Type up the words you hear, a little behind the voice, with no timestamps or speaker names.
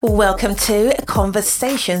Welcome to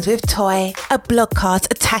Conversations with Toy, a blogcast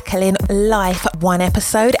tackling life one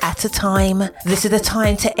episode at a time. This is the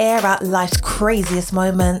time to air out life's craziest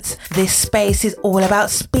moments. This space is all about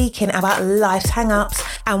speaking about life's hang-ups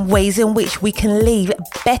and ways in which we can leave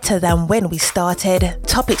better than when we started.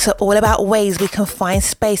 Topics are all about ways we can find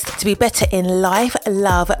space to be better in life,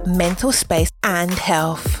 love, mental space, and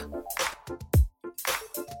health.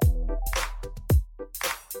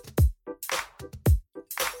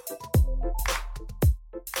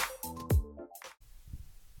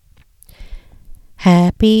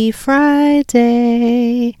 Happy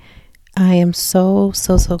Friday. I am so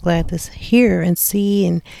glad to hear and see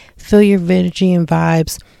and feel your energy and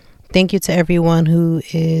vibes. Thank you to everyone who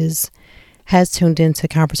has tuned into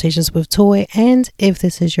Conversations with Toy. And if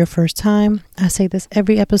this is your first time, I say this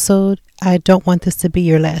every episode, I don't want this to be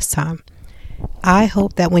your last time. I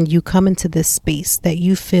hope that when you come into this space that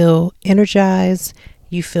you feel energized,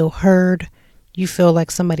 you feel heard, you feel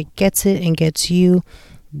like somebody gets it and gets you.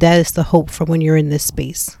 That is the hope for when you're in this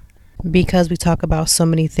space, because we talk about so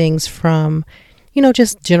many things from,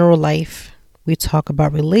 just general life. We talk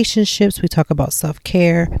about relationships. We talk about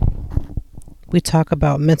self-care. We talk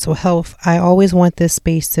about mental health. I always want this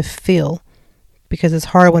space to feel, because it's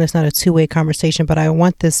hard when it's not a two-way conversation, but I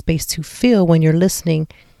want this space to feel when you're listening,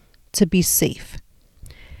 to be safe.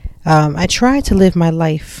 I try to live my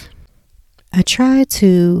life. I try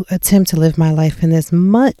to attempt to live my life in as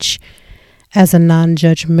much as a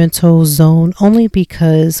non-judgmental zone, only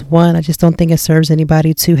because, one, I just don't think it serves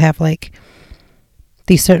anybody to have like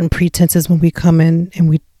these certain pretenses when we come in and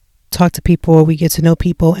we talk to people or we get to know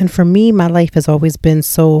people. And for me, my life has always been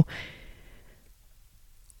so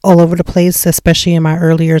all over the place, especially in my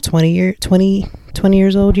earlier 20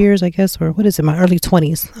 years old years, I guess, or what is it, my early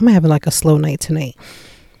 20s. I'm having like a slow night tonight.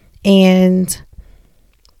 And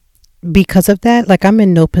because of that, like, I'm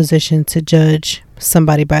in no position to judge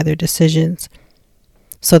somebody by their decisions.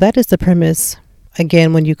 So that is the premise.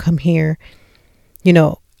 Again, when you come here,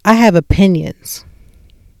 I have opinions.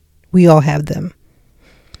 We all have them.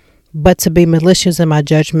 But to be malicious in my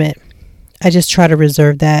judgment, I just try to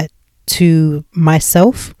reserve that to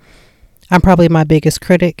myself. I'm probably my biggest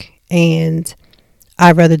critic, and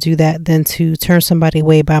I'd rather do that than to turn somebody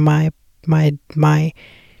away by my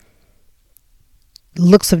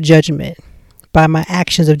looks of judgment, by my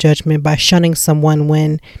actions of judgment, by shunning someone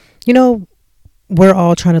when, we're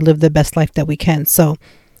all trying to live the best life that we can. So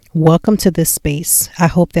welcome to this space. I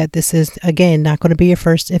hope that this is, again, not going to be your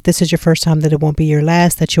first. If this is your first time, that it won't be your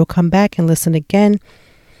last, that you'll come back and listen again.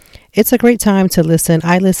 It's a great time to listen.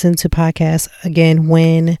 I listen to podcasts, again,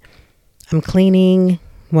 when I'm cleaning,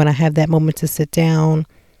 when I have that moment to sit down.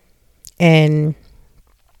 And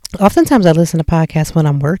oftentimes I listen to podcasts when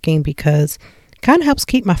I'm working, because kind of helps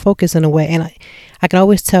keep my focus in a way. And I can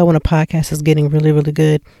always tell when a podcast is getting really, really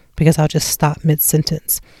good, because I'll just stop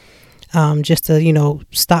mid-sentence. Just to,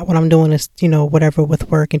 stop what I'm doing is, whatever with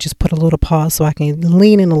work, and just put a little pause so I can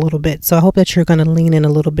lean in a little bit. So I hope that you're going to lean in a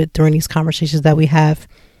little bit during these conversations that we have.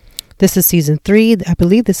 This is season 3. I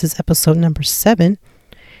believe this is episode number 7.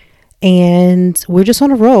 And we're just on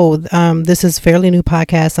a roll. This is fairly new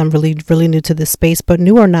podcast. I'm really, really new to this space, but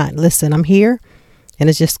new or not, listen, I'm here. And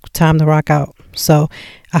it's just time to rock out. So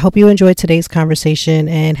I hope you enjoyed today's conversation,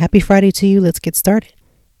 and happy Friday to you. Let's get started.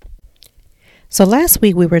 So last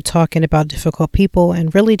week we were talking about difficult people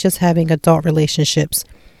and really just having adult relationships.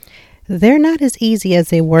 They're not as easy as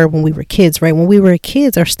they were when we were kids, right? When we were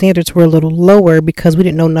kids, our standards were a little lower because we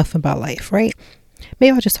didn't know enough about life, right?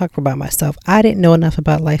 Maybe I'll just talk about myself. I didn't know enough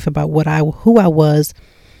about life, about who I was,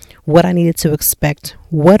 what I needed to expect,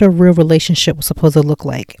 what a real relationship was supposed to look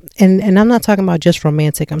like. And I'm not talking about just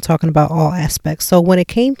romantic. I'm talking about all aspects. So when it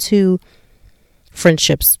came to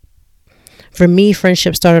friendships, for me,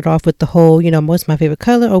 friendship started off with the whole, what's my favorite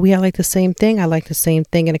color? Oh, we all like the same thing. I like the same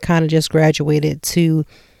thing. And it kind of just graduated to,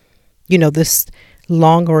 this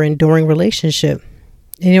long or enduring relationship.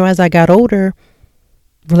 And, as I got older,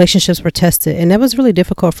 relationships were tested. And that was really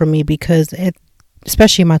difficult for me, because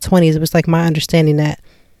especially in my 20s, it was like my understanding that,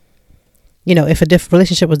 if a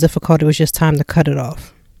relationship was difficult, it was just time to cut it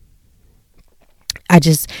off.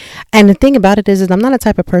 And the thing about it is I'm not a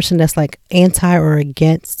type of person that's like anti or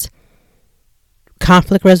against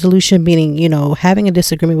conflict resolution, meaning, having a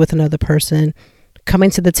disagreement with another person, coming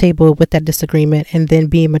to the table with that disagreement, and then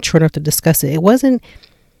being mature enough to discuss it. It wasn't,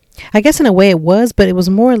 I guess in a way it was, but it was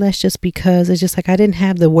more or less just because it's just like I didn't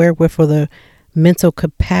have the wherewithal, the mental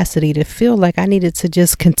capacity to feel like I needed to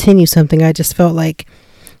just continue something. I just felt like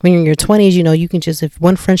when you're in your 20s, you can just, if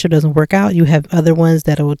one friendship doesn't work out, you have other ones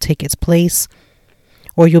that will take its place.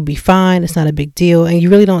 or you'll be fine. It's not a big deal. And you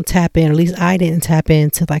really don't tap in, or at least I didn't tap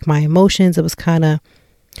into like my emotions. It was kind of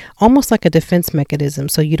almost like a defense mechanism.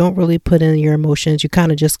 So you don't really put in your emotions. You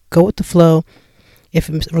kind of just go with the flow. If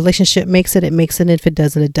a relationship makes it, it makes it. If it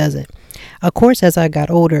doesn't, it doesn't. Of course, as I got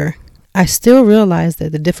older, I still realized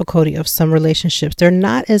that the difficulty of some relationships, they're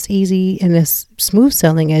not as easy and as smooth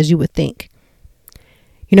sailing as you would think.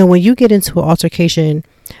 You know, when you get into an altercation,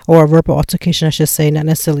 or a verbal altercation, I should say, not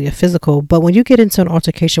necessarily a physical, but when you get into an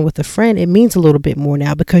altercation with a friend, it means a little bit more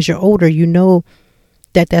now because you're older. You know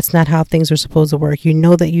that that's not how things are supposed to work. You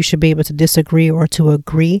know that you should be able to disagree or to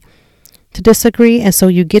agree to disagree. And so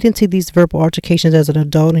you get into these verbal altercations as an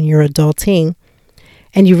adult and you're adulting,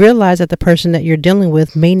 and you realize that the person that you're dealing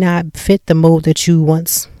with may not fit the mold that you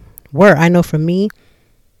once were. I know for me,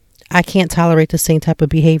 I can't tolerate the same type of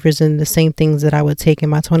behaviors and the same things that I would take in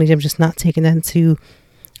my 20s. I'm just not taking that into,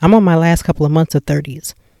 I'm on my last couple of months of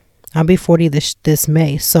 30s. I'll be 40 this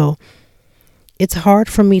May. So it's hard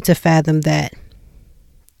for me to fathom that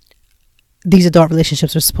these adult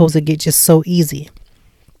relationships are supposed to get just so easy.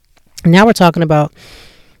 Now we're talking about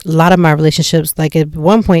a lot of my relationships. Like at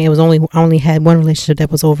one point, I only had one relationship that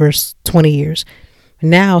was over 20 years.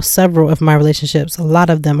 Now several of my relationships, a lot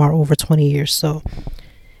of them are over 20 years. So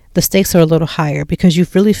the stakes are a little higher because you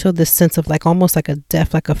really feel this sense of like almost like a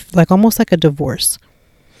death, like almost like a divorce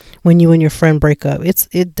when you and your friend break up.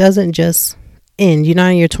 It doesn't just end. You're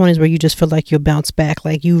not in your 20s where you just feel like you'll bounce back.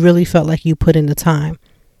 Like you really felt like you put in the time.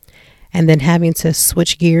 And then having to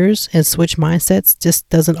switch gears and switch mindsets just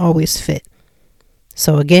doesn't always fit.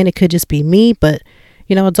 So again, it could just be me, but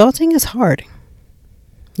you know, adulting is hard.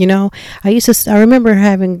 You know, I remember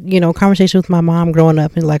having, you know, conversations with my mom growing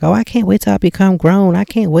up and like, oh, I can't wait till I become grown. I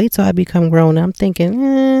can't wait till I become grown. And I'm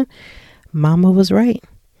thinking, mama was right.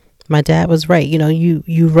 My dad was right. You know,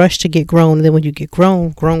 you rush to get grown. And then when you get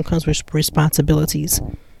grown comes with responsibilities.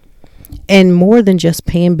 And more than just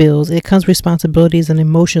paying bills, it comes responsibilities and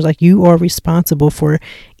emotions. Like you are responsible for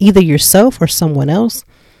either yourself or someone else.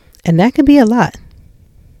 And that can be a lot.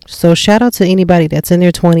 So shout out to anybody that's in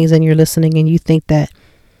their 20s and you're listening and you think that,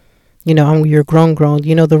 you know, you're grown.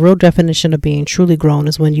 You know, the real definition of being truly grown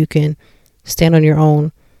is when you can stand on your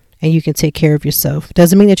own and you can take care of yourself.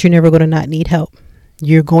 Doesn't mean that you're never going to not need help.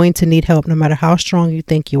 You're going to need help no matter how strong you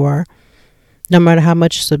think you are, no matter how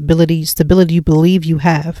much stability you believe you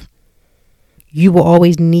have. You will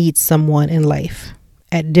always need someone in life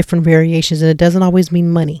at different variations, and it doesn't always mean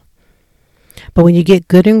money. But when you get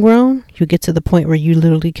good and grown, you get to the point where you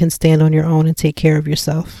literally can stand on your own and take care of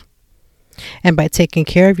yourself. And by taking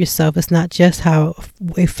care of yourself, it's not just how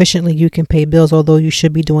efficiently you can pay bills, although you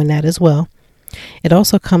should be doing that as well. It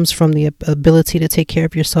also comes from the ability to take care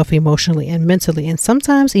of yourself emotionally and mentally. And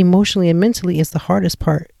sometimes emotionally and mentally is the hardest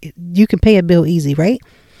part. You can pay a bill easy, right?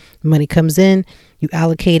 Money comes in, you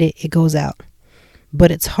allocate it, it goes out.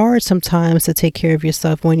 But it's hard sometimes to take care of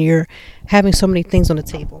yourself when you're having so many things on the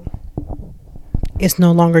table. It's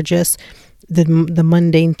no longer just the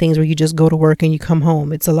mundane things where you just go to work and you come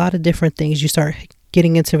home. It's a lot of different things. You start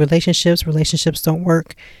getting into relationships. Relationships don't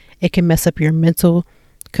work. It can mess up your mental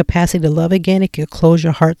capacity to love again. It can close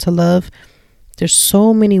your heart to love. There's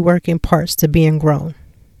so many working parts to being grown.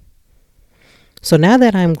 So now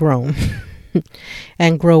that I'm grown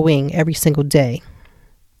and growing every single day,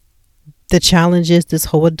 the challenge is this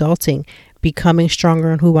whole adulting, becoming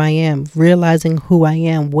stronger in who I am, realizing who I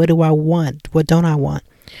am. What do I want? What don't I want?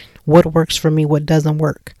 What works for me? What doesn't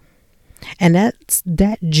work? And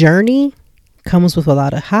that journey comes with a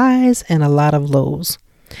lot of highs and a lot of lows.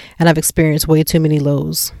 And I've experienced way too many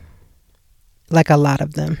lows, like a lot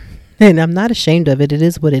of them. And I'm not ashamed of it. It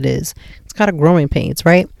is what it is. It's kind of growing pains,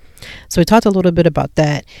 right? So we talked a little bit about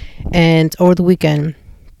that. And over the weekend,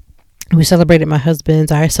 I celebrated my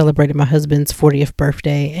husband's 40th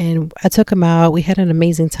birthday, and I took him out. We had an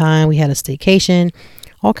amazing time. We had a staycation,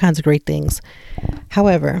 all kinds of great things.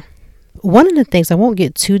 However, one of the things, I won't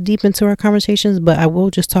get too deep into our conversations, but I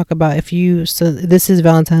will just talk about so this is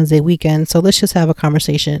Valentine's Day weekend. So let's just have a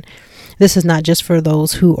conversation. This is not just for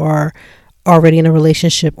those who are already in a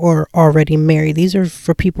relationship or already married. These are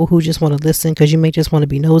for people who just want to listen because you may just want to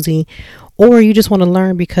be nosy, or you just want to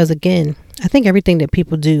learn because, again, I think everything that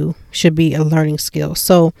people do should be a learning skill.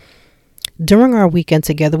 So during our weekend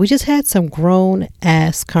together, we just had some grown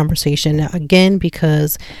ass conversation. Now, again,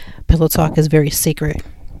 because Pillow Talk is very sacred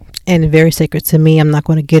and very sacred to me, I'm not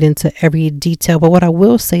going to get into every detail, but what I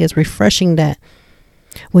will say is refreshing that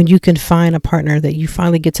when you can find a partner, that you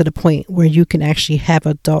finally get to the point where you can actually have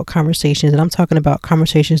adult conversations. And I'm talking about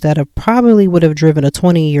conversations that probably would have driven a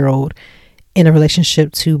 20-year-old in a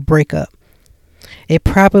relationship to break up. It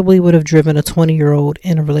probably would have driven a 20-year-old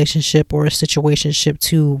in a relationship or a situationship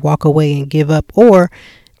to walk away and give up, or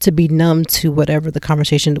to be numb to whatever the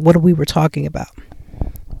conversation, what we were talking about.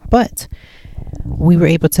 But we were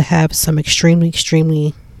able to have some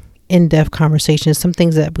extremely in-depth conversations, some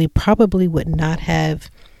things that we probably would not have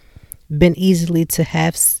been easily to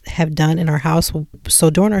have done in our house. So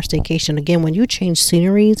during our staycation, again, when you change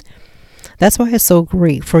sceneries, that's why it's so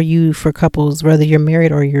great for couples, whether you're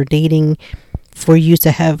married or you're dating, for you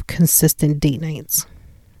to have consistent date nights,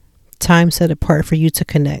 time set apart for you to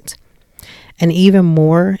connect. And even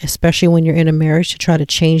more, especially when you're in a marriage, to try to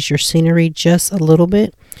change your scenery just a little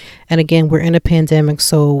bit. And again, we're in a pandemic,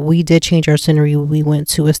 so we did change our scenery. We went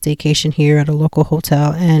to a staycation here at a local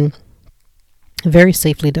hotel, and very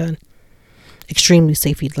safely done. Extremely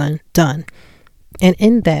safely done. And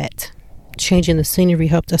in that, changing the scenery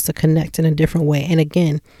helped us to connect in a different way. And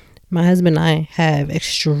again, my husband and I have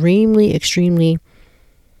extremely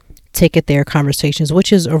take it there conversations,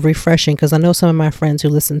 which is refreshing, because I know some of my friends who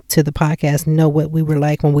listen to the podcast know what we were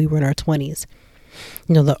like when we were in our 20s.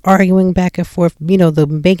 You know, the arguing back and forth, you know, the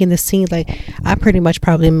making the scene. Like, I pretty much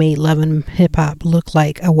probably made Love and Hip Hop look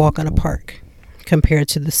like a walk in a park compared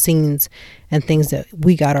to the scenes and things that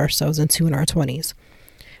we got ourselves into in our 20s.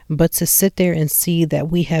 But to sit there and see that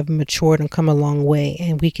we have matured and come a long way,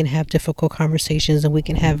 and we can have difficult conversations, and we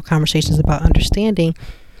can have conversations about understanding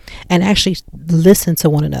and actually listen to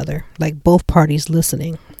one another, like both parties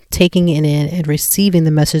listening, taking it in and receiving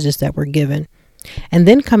the messages that were given, and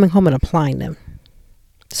then coming home and applying them.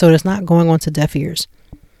 So it's not going on to deaf ears.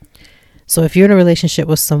 So if you're in a relationship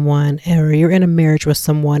with someone, or you're in a marriage with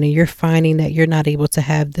someone, and you're finding that you're not able to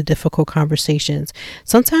have the difficult conversations,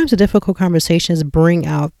 sometimes the difficult conversations bring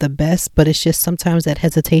out the best, but it's just sometimes that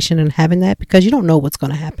hesitation in having that, because you don't know what's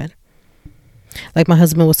going to happen. Like, my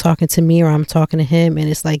husband was talking to me, or I'm talking to him, and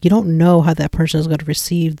it's like, you don't know how that person is going to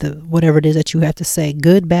receive the whatever it is that you have to say,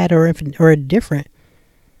 good, bad, or different.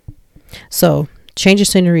 So change of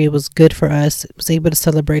scenery was good for us. Was able to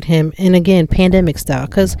celebrate him, and again, pandemic style,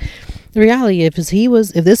 because the reality if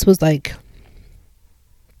this was like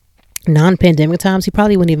non-pandemic times, he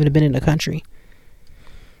probably wouldn't even have been in the country.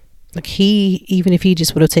 Like, even if he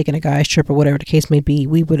just would have taken a guy's trip or whatever the case may be,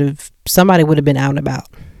 somebody would have been out and about.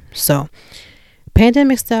 So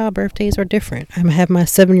pandemic style birthdays are different. I have my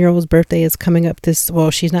 7-year-old's birthday is coming up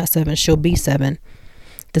she's not 7, she'll be 7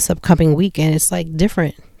 this upcoming weekend. It's like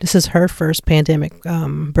different. This is her first pandemic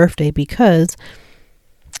birthday, because,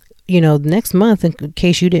 you know, next month, in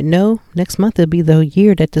case you didn't know, next month it'll be the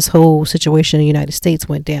year that this whole situation in the United States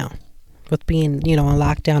went down, with being, you know, on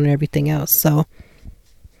lockdown and everything else. So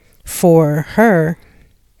for her,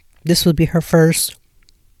 this would be her first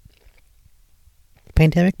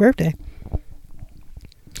pandemic birthday.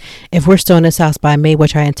 If we're still in this house by May,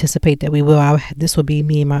 which I anticipate that we will, this will be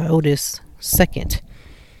me and my oldest second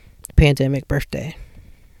pandemic birthday.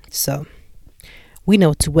 So we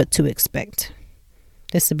know what to expect.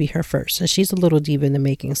 This will be her first, and she's a little diva in the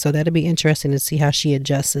making, so that'll be interesting to see how she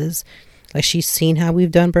adjusts. Like, she's seen how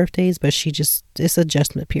we've done birthdays, but it's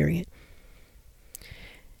adjustment period.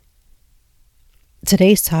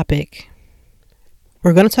 Today's topic,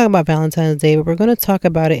 we're going to talk about Valentine's Day, but we're going to talk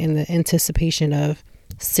about it in the anticipation of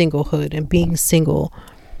singlehood and being single.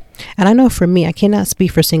 And I know for me, I cannot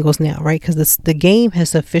speak for singles now, right? Because the game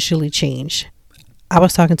has officially changed. I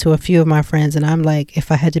was talking to a few of my friends, and I'm like,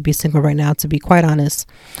 if I had to be single right now, to be quite honest,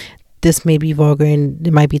 this may be vulgar, and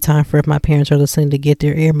it might be time for, if my parents are listening, to get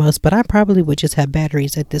their earmuffs, but I probably would just have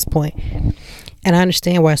batteries at this point. And I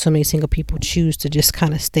understand why so many single people choose to just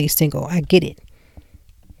kind of stay single. I get it.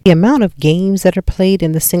 The amount of games that are played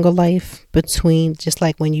in the single life, between just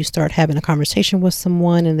like when you start having a conversation with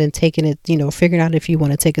someone and then taking it, you know, figuring out if you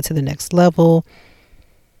want to take it to the next level,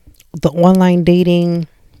 the online dating,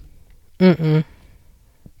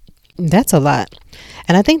 that's a lot.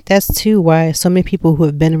 And I think that's too why so many people who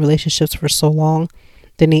have been in relationships for so long,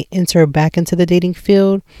 then they enter back into the dating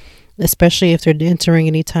field, especially if they're entering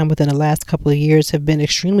any time within the last couple of years, have been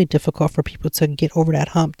extremely difficult for people to get over that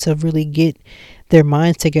hump, to really get their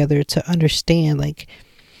minds together, to understand, like,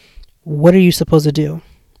 what are you supposed to do?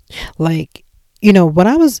 Like, you know, when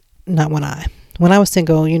I was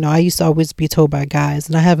single, you know, I used to always be told by guys,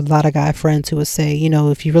 and I have a lot of guy friends who would say, you know,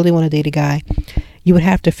 if you really want to date a guy, you would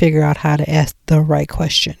have to figure out how to ask the right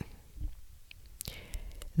question.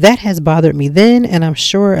 That has bothered me then, and I'm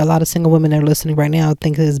sure a lot of single women that are listening right now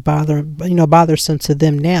think it is bothersome to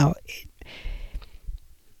them now.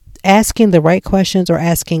 Asking the right questions or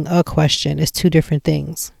asking a question is two different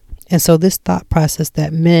things. And so this thought process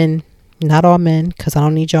that men, not all men, because I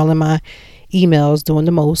don't need y'all in my emails doing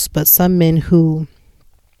the most, but some men who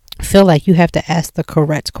feel like you have to ask the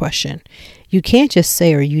correct question. You can't just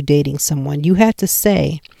say, are you dating someone? You have to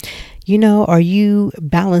say, are you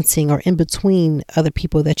balancing or in between other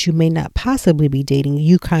people that you may not possibly be dating?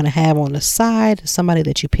 You kind of have on the side, somebody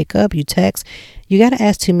that you pick up, you text. You got to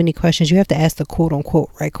ask too many questions. You have to ask the quote unquote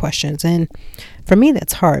right questions. And for me,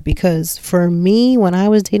 that's hard, because for me, when I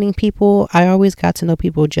was dating people, I always got to know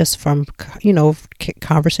people just from,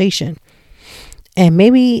 conversation. And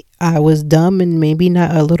maybe I was dumb and maybe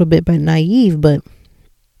not a little bit but naive, but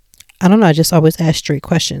I don't know. I just always ask straight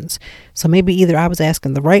questions. So maybe either I was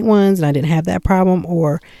asking the right ones and I didn't have that problem,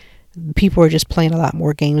 or people were just playing a lot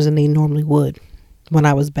more games than they normally would when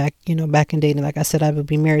I was back in dating. Like I said, I would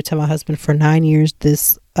be married to my husband for 9 years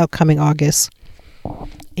this upcoming August.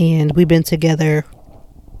 And we've been together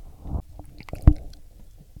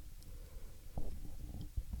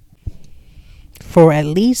for at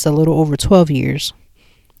least a little over 12 years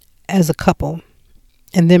as a couple.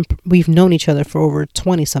 And then we've known each other for over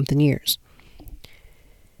 20 something years.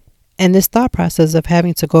 And this thought process of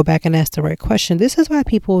having to go back and ask the right question, this is why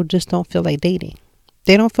people just don't feel like dating.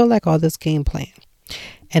 They don't feel like all this game plan.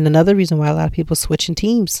 And another reason why a lot of people switching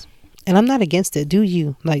teams. And I'm not against it. Do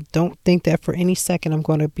you? Don't think that for any second I'm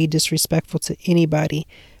going to be disrespectful to anybody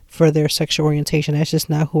for their sexual orientation. That's just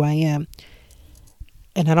not who I am.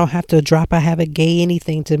 And I don't have to drop I have a gay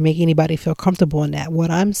anything to make anybody feel comfortable in that.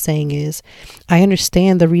 What I'm saying is I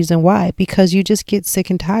understand the reason why, because you just get sick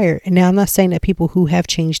and tired. And now I'm not saying that people who have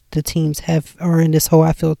changed the teams are in this whole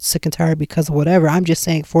I feel sick and tired because of whatever. I'm just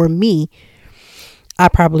saying for me, I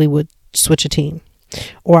probably would switch a team,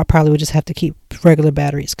 or I probably would just have to keep regular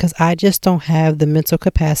batteries, because I just don't have the mental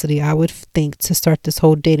capacity, I would think, to start this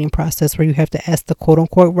whole dating process where you have to ask the quote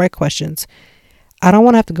unquote right questions. I don't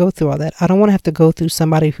want to have to go through all that. I don't want to have to go through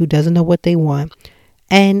somebody who doesn't know what they want.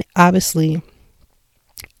 And obviously,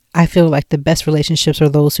 I feel like the best relationships are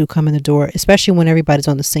those who come in the door, especially when everybody's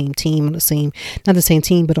on the same team, not the same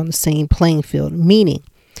team, but on the same playing field. Meaning,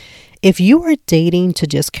 if you are dating to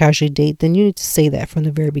just casually date, then you need to say that from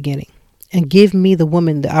the very beginning and give me, the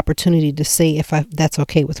woman, the opportunity to say if that's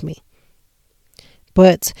okay with me.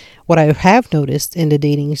 But what I have noticed in the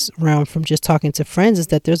dating realm from just talking to friends is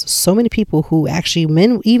that there's so many people who actually,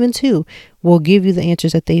 men even too, will give you the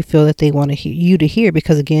answers that they feel that they want you to hear,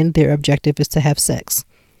 because again, their objective is to have sex.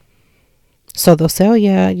 So they'll say, oh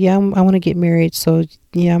yeah, I want to get married. So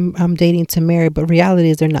yeah, I'm dating to marry, but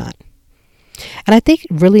reality is they're not. And I think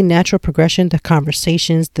really natural progression, the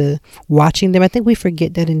conversations, the watching them, I think we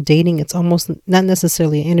forget that in dating, it's almost not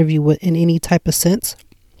necessarily an interview in any type of sense,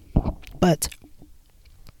 but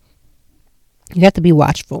you have to be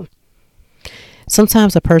watchful.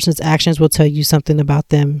 Sometimes a person's actions will tell you something about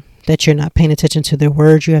them that you're not paying attention to their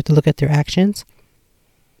words. You have to look at their actions.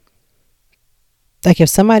 Like if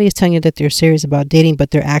somebody is telling you that they're serious about dating,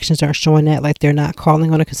 but their actions aren't showing that, like they're not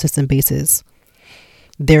calling on a consistent basis.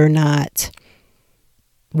 They're not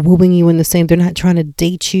wooing you they're not trying to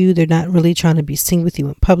date you. They're not really trying to be seen with you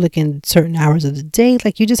in public in certain hours of the day.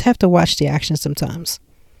 Like you just have to watch the actions sometimes.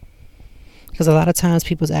 Because a lot of times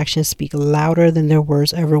people's actions speak louder than their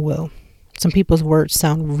words ever will. Some people's words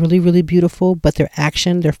sound really, really beautiful, but their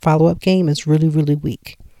follow-up game is really, really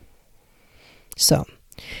weak. So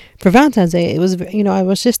for Valentine's Day, it was, I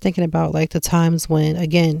was just thinking about like the times when,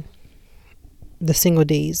 again, the single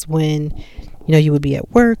days when, you would be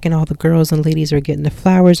at work and all the girls and ladies are getting the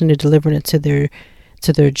flowers and they're delivering it to their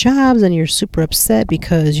jobs, and you're super upset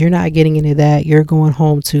because you're not getting any of that. You're going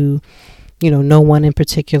home to, no one in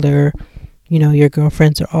particular. Your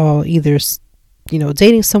girlfriends are all either,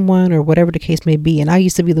 dating someone or whatever the case may be. And I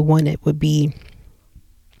used to be the one that would be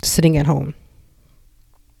sitting at home.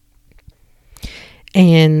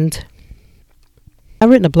 And I've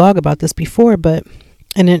written a blog about this before, but,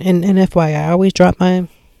 and FYI, I always drop my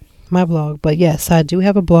blog. But yes, I do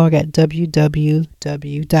have a blog at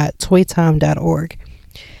www.toytime.org.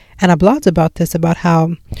 And I blogged about this, about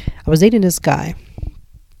how I was dating this guy.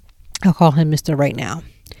 I'll call him Mr. Right Now.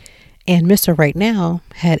 And Mr. Right Now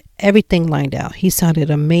had everything lined out. He sounded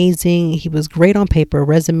amazing. He was great on paper.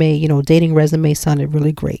 Resume, dating resume sounded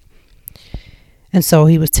really great. And so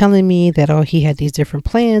he was telling me that, he had these different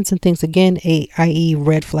plans and things, again, i.e.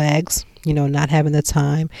 red flags, not having the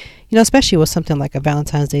time, especially with something like a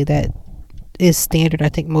Valentine's Day that is standard. I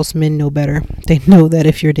think most men know better. They know that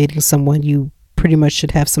if you're dating someone, you pretty much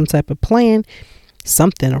should have some type of plan,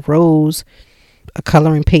 something, a rose, a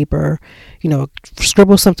coloring paper,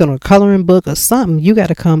 scribble something on a coloring book or something. You got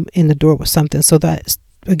to come in the door with something. So that's,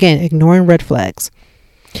 again, ignoring red flags.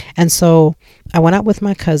 And so I went out with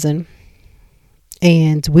my cousin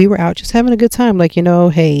and we were out just having a good time. Like,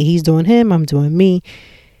 hey, he's doing him, I'm doing me.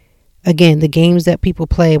 again, the games that people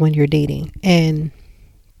play when you're dating. And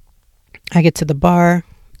I get to the bar.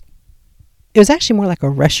 It was actually more like a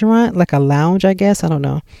restaurant, like a lounge, I guess. I don't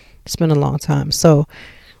know. It's been a long time. So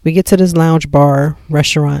we get to this lounge bar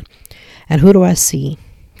restaurant, and who do I see?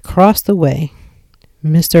 Across the way,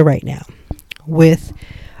 Mr. Right Now, with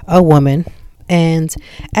a woman. And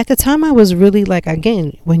at the time, I was really like,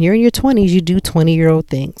 again, when you're in your 20s, you do 20-year-old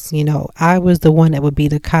things. You know, I was the one that would be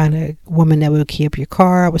the kind of woman that would key up your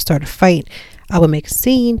car. I would start a fight. I would make a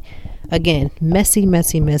scene. Again, messy.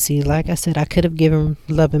 Like I said, I could have given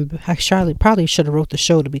love, and I probably should have wrote the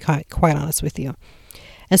show, to be quite honest with you.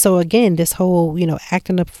 And so again, this whole, you know,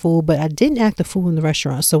 acting up a fool, but I didn't act a fool in the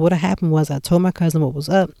restaurant. So what happened was I told my cousin what was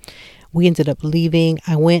up. We ended up leaving.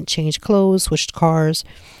 I went, changed clothes, switched cars,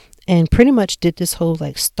 and pretty much did this whole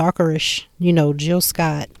like stalkerish, you know, Jill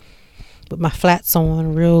Scott with my flats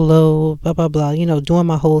on real low, blah, blah, blah, you know, doing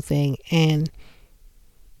my whole thing. And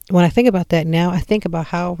when I think about that now, I think about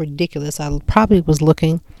how ridiculous I probably was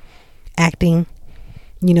looking, acting,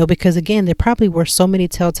 you know, because again, there probably were so many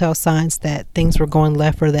telltale signs that things were going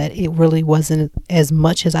left, or that it really wasn't as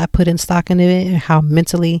much as I put in stock into it, and how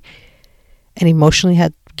mentally and emotionally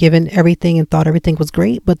had given everything and thought everything was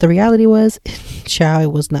great. But the reality was, child,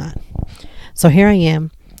 it was not. So here I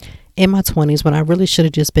am in my 20s when I really should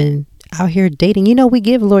have just been out here dating. You know, we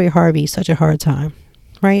give Lori Harvey such a hard time,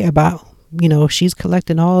 right? About, you know, she's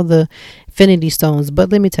collecting all the Infinity Stones.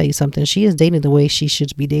 But let me tell you something. She is dating the way she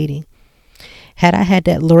should be dating. Had I had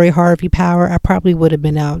that Lori Harvey power, I probably would have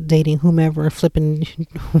been out dating whomever, flipping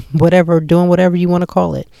whatever, doing whatever you want to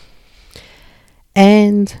call it.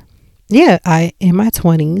 And yeah, in my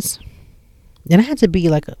 20s, and I had to be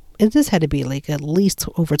like, this had to be like at least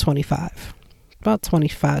over 25, about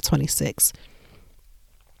 25, 26.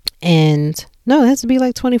 And no, it has to be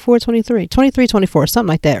like 24, 23, 24, something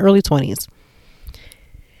like that, early 20s.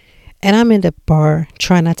 And I'm in the bar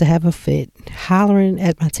trying not to have a fit, hollering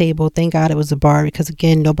at my table. Thank God it was a bar, because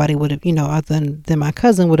again, nobody would have, you know, other than my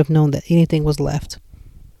cousin would have known that anything was left.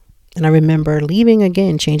 And I remember leaving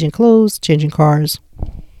again, changing clothes, changing cars,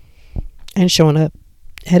 and showing up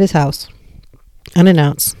at his house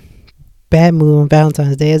unannounced. Bad mood on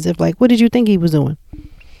Valentine's Day, as if like, what did you think he was doing?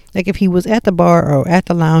 Like if he was at the bar or at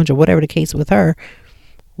the lounge or whatever the case with her,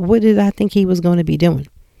 what did I think he was going to be doing?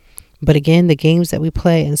 But again, the games that we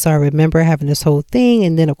play. And so I remember having this whole thing.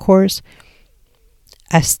 And then, of course,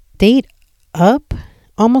 I stayed up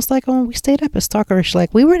almost like when we stayed up at Stalkerish.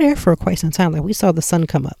 Like we were there for quite some time. Like we saw the sun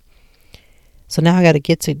come up. So now I got to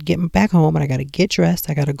get back home, and I got to get dressed.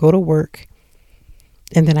 I got to go to work.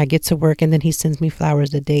 And then I get to work, and then he sends me flowers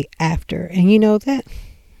the day after. And you know that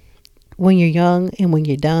when you're young and when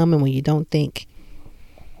you're dumb and when you don't think,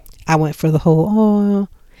 I went for the whole, oh.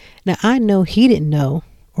 Now I know he didn't know.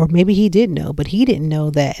 Or maybe he did know, but he didn't know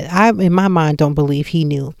that. I, in my mind, don't believe he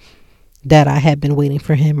knew that I had been waiting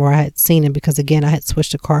for him, or I had seen him, because again, I had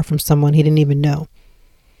switched a car from someone he didn't even know.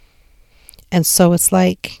 And so it's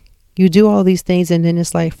like, you do all these things, and then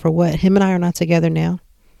it's like, for what? Him and I are not together now.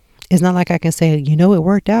 It's not like I can say, you know, it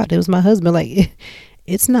worked out. It was my husband. Like,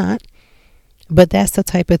 it's not. But that's the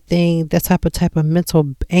type of thing, that type of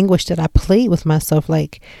mental anguish that I played with myself.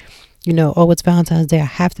 Like, you know, oh, it's Valentine's Day. I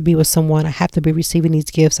have to be with someone. I have to be receiving these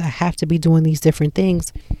gifts. I have to be doing these different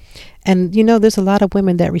things. And, you know, there's a lot of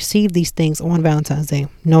women that receive these things on Valentine's Day.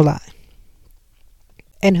 No lie.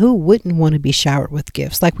 And who wouldn't want to be showered with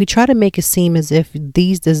gifts? Like, we try to make it seem as if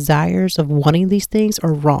these desires of wanting these things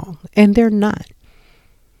are wrong. And they're not.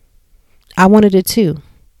 I wanted it too.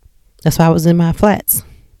 That's why I was in my flats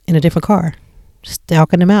in a different car,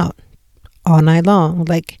 stalking them out all night long.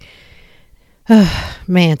 Like,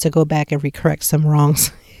 man, to go back and recorrect some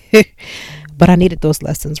wrongs. But I needed those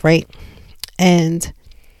lessons, right? And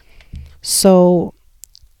so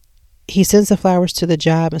he sends the flowers to the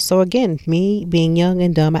job. And so again, me being young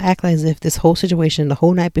and dumb, I act as if this whole situation the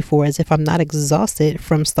whole night before, as if I'm not exhausted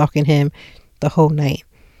from stalking him the whole night.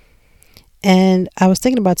 And I was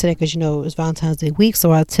thinking about today, because, you know, it was Valentine's Day week,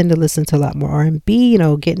 so I tend to listen to a lot more R&B, you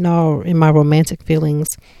know, getting all in my romantic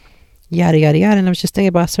feelings, yada, yada, yada. And I was just thinking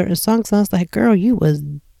about certain songs, and I was like, girl, you was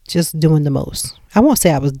just doing the most. I won't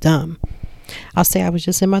say I was dumb. I'll say I was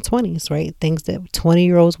just in my 20s, right? Things that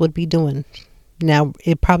 20-year-olds would be doing. Now,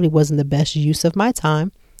 it probably wasn't the best use of my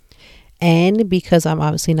time. And because I'm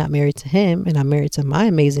obviously not married to him, and I'm married to my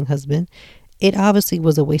amazing husband, it obviously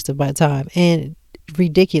was a waste of my time. And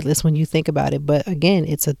ridiculous when you think about it. But again,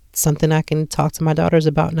 it's something I can talk to my daughters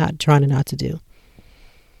about not to do.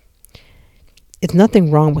 It's nothing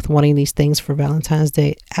wrong with wanting these things for Valentine's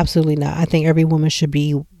Day. Absolutely not. I think every woman should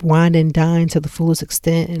be wined and dined to the fullest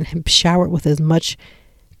extent and showered with as much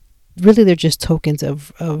really they're just tokens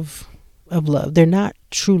of love. They're not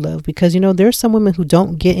true love, because there's some women who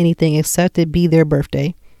don't get anything except it be their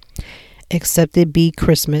birthday, except it be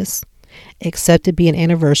Christmas, except it be an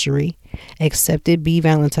anniversary, except it be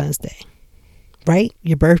Valentine's Day, right?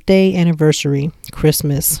 Your birthday, anniversary,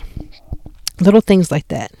 Christmas, little things like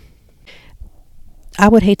that. I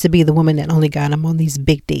would hate to be the woman that only got them on these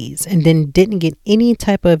big days and then didn't get any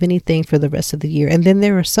type of anything for the rest of the year. And then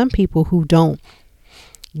there are some people who don't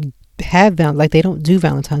have they don't do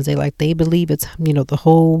Valentine's Day. Like, they believe it's the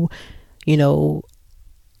whole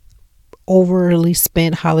overly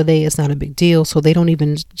spent holiday. It's not a big deal, so they don't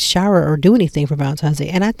even shower or do anything for Valentine's Day.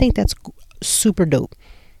 And I think that's super dope.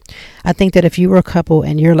 I think that if you were a couple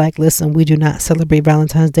and you're like, listen, we do not celebrate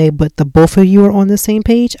Valentine's Day, but the both of you are on the same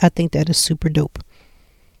page, I think that is super dope.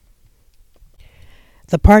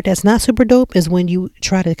 The part that's not super dope is when you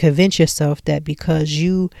try to convince yourself that because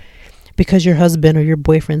your husband or your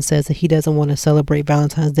boyfriend says that he doesn't want to celebrate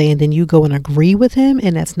Valentine's Day, and then you go and agree with him,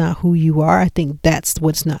 and that's not who you are. I think that's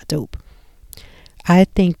what's not dope. I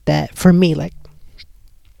think that for me, like,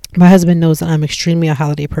 my husband knows that I'm extremely a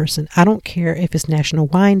holiday person. I don't care if it's National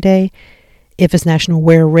Wine Day, if it's National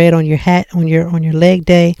Wear Red on your hat on your leg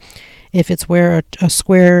day, if it's wear a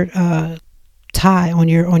square tie on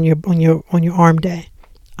your arm day.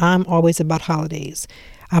 I'm always about holidays.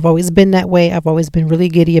 I've always been that way. I've always been really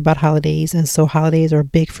giddy about holidays, and so holidays are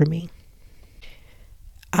big for me.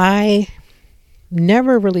 I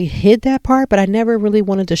never really hid that part, but I never really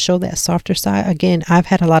wanted to show that softer side. Again, I've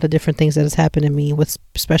had a lot of different things that has happened to me,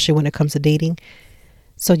 especially when it comes to dating.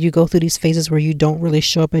 So you go through these phases where you don't really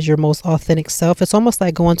show up as your most authentic self. It's almost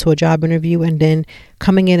like going to a job interview and then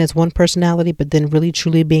coming in as one personality, but then really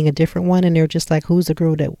truly being a different one. And they're just like, who's the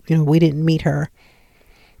girl that, we didn't meet her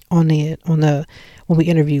when we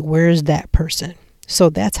interview? Where's that person? So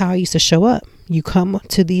that's how I used to show up. You come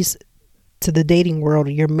to the dating world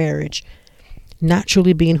or your marriage not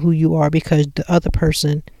truly being who you are because the other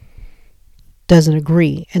person doesn't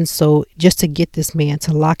agree. And so just to get this man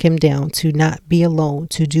to lock him down, to not be alone,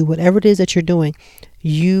 to do whatever it is that you're doing,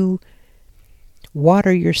 you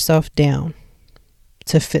water yourself down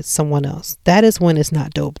to fit someone else. That is when it's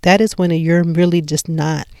not dope. That is when you're really just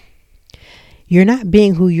you're not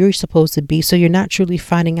being who you're supposed to be. So you're not truly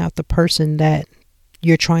finding out the person that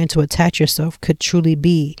you're trying to attach yourself could truly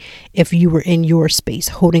be if you were in your space,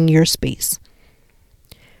 holding your space.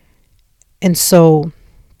 And so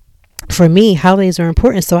for me, holidays are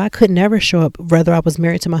important. So I could never show up, whether I was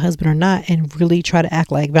married to my husband or not, and really try to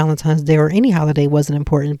act like Valentine's Day or any holiday wasn't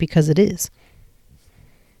important, because it is.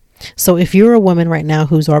 So if you're a woman right now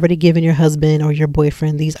who's already given your husband or your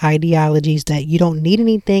boyfriend these ideologies that you don't need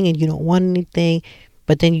anything and you don't want anything,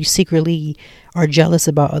 but then you secretly are jealous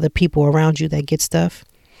about other people around you that get stuff,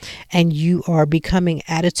 and you are becoming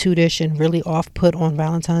attitude-ish and really off-put on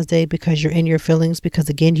Valentine's Day because you're in your feelings, because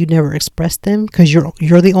again, you never expressed them because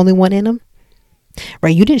you're the only one in them,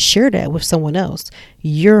 right? You didn't share that with someone else.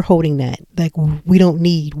 You're holding that like we don't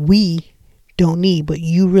need, but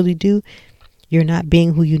you really do. You're not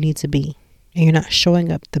being who you need to be, and you're not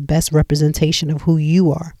showing up the best representation of who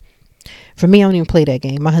you are. For me, I don't even play that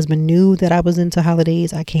game. My husband knew that I was into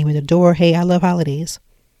holidays. I came in the door, hey, I love holidays.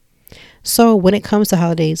 So when it comes to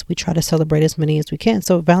holidays, we try to celebrate as many as we can.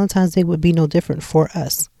 So Valentine's Day would be no different for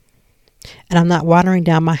us. And I'm not watering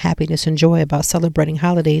down my happiness and joy about celebrating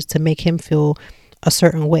holidays to make him feel a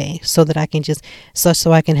certain way so that I can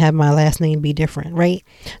so I can have my last name be different, right?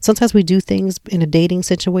 Sometimes we do things in a dating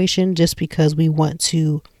situation just because we want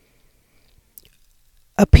to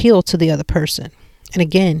appeal to the other person. And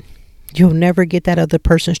again, you'll never get that other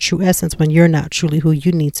person's true essence when you're not truly who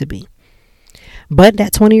you need to be. But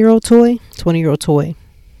that 20-year-old toy,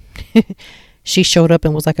 she showed up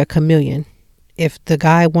and was like a chameleon. If the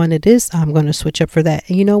guy wanted this, I'm going to switch up for that.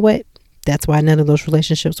 And you know what? That's why none of those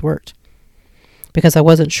relationships worked. Because I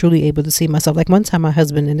wasn't truly able to see myself. Like one time my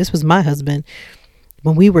husband, and this was my husband,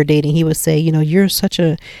 when we were dating, he would say, you're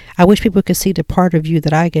I wish people could see the part of you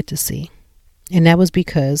that I get to see. And that was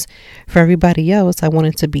because for everybody else, I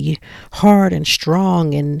wanted to be hard and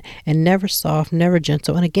strong and never soft, never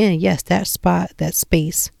gentle. And again, yes, that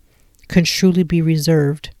space can truly be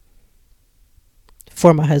reserved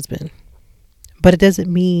for my husband. But it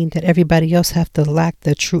doesn't mean that everybody else have to lack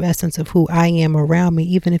the true essence of who I am around me,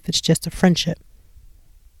 even if it's just a friendship.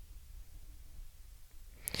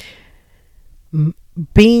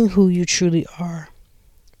 Being who you truly are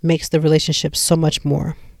makes the relationship so much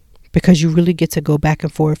more. Because you really get to go back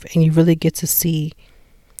and forth, and you really get to see,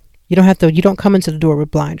 you don't come into the door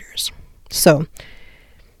with blinders. So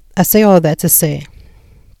I say all of that to say,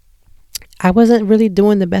 I wasn't really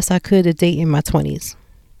doing the best I could to date in my 20s.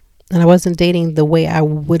 And I wasn't dating the way I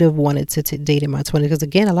would have wanted to date in my 20s. Because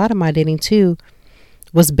again, a lot of my dating too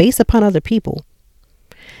was based upon other people.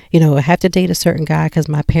 You know, I have to date a certain guy because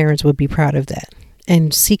my parents would be proud of that,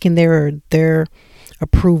 and seeking their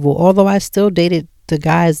approval. Although I still dated the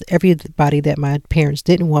guys, everybody that my parents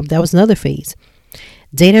didn't want. That was another phase.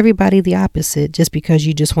 Date everybody the opposite just because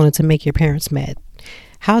you just wanted to make your parents mad.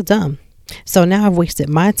 How dumb. So now I've wasted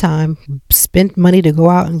my time, spent money to go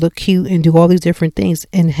out and look cute and do all these different things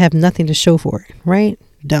and have nothing to show for it, right?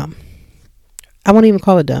 Dumb. I won't even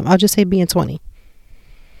call it dumb. I'll just say being 20.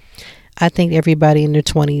 I think everybody in their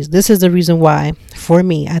 20s, this is the reason why, for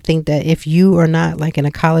me, I think that if you are not like in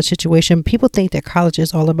a college situation, people think that college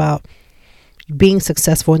is all about being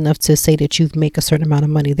successful enough to say that you make a certain amount of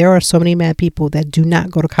money. There are so many mad people that do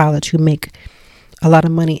not go to college who make a lot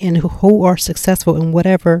of money and who are successful in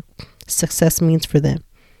whatever success means for them.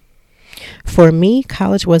 For me,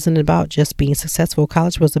 college wasn't about just being successful.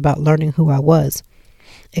 College was about learning who I was,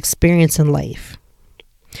 experiencing life.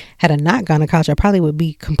 Had I not gone to college, I probably would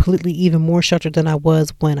be completely even more sheltered than I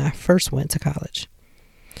was when I first went to college.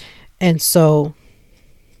 And so,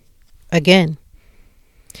 again,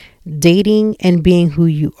 dating and being who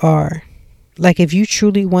you are. Like, if you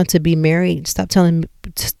truly want to be married, stop telling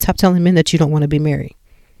men that you don't want to be married.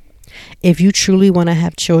 If you truly want to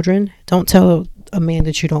have children, don't tell a man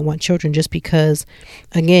that you don't want children just because,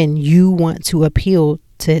 again, you want to appeal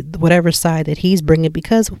to whatever side that he's bringing.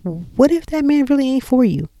 Because what if that man really ain't for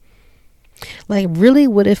you? Like, really,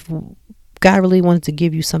 what if God really wanted to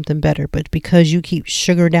give you something better, but because you keep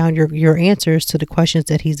sugar down your answers to the questions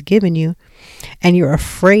that he's given you, and you're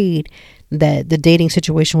afraid that the dating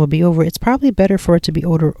situation will be over, it's probably better for it to be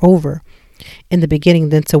over in the beginning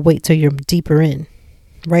than to wait till you're deeper in,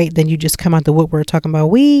 right? Then you just come out the woodwork talking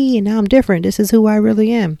about, and now I'm different. This is who I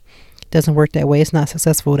really am. It doesn't work that way. It's not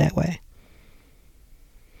successful that way.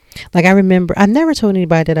 Like, I remember, I never told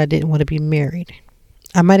anybody that I didn't want to be married.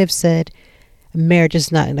 I might have said marriage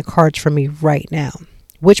is not in the cards for me right now,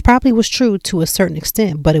 which probably was true to a certain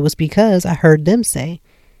extent, but it was because I heard them say,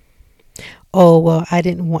 oh, well, I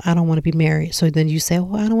don't want to be married. So then you say,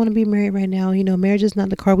 well, I don't want to be married right now. You know, marriage is not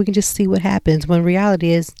the card. We can just see what happens. When reality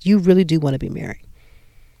is you really do want to be married.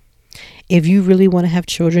 If you really want to have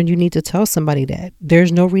children, you need to tell somebody that.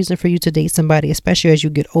 There's no reason for you to date somebody, especially as you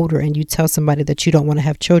get older, and you tell somebody that you don't want to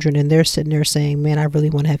have children, and they're sitting there saying, man, I really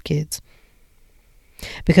want to have kids.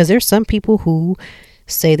 Because there's some people who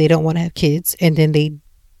say they don't want to have kids, and then they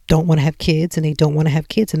don't want to have kids, and they don't want to have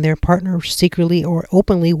kids, and their partner secretly or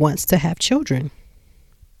openly wants to have children.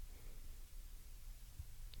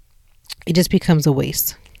 It just becomes a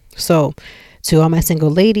waste. So to all my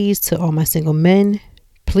single ladies, to all my single men,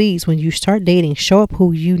 please, when you start dating, show up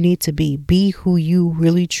who you need to be. Be who you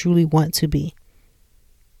really, truly want to be.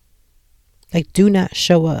 Like, do not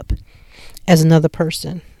show up as another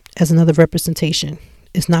person, as another representation.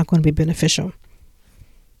 It's not going to be beneficial.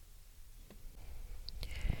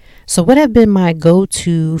 So what have been my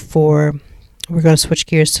go-to for, we're going to switch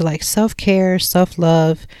gears to like self-care,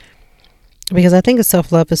 self-love, because I think that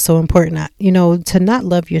self-love is so important. You know, to not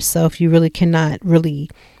love yourself, you really cannot really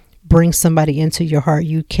bring somebody into your heart.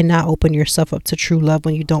 You cannot open yourself up to true love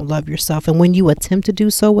when you don't love yourself. And when you attempt to do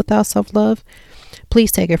so without self-love,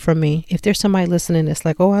 please take it from me. If there's somebody listening that's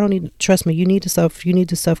like, oh, I don't need, trust me, you need to self-care,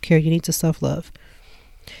 you need to self-love.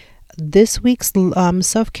 This week's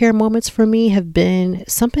self-care moments for me have been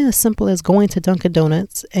something as simple as going to Dunkin'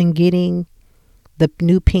 Donuts and getting the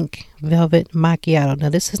new pink velvet macchiato. Now,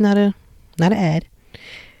 this is not an ad,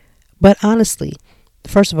 but honestly,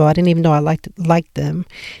 first of all, I didn't even know I liked them.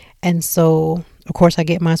 And so, of course, I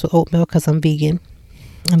get mine with oat milk because I'm vegan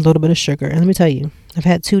and a little bit of sugar. And let me tell you, I've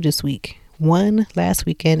had 2 this week, 1 last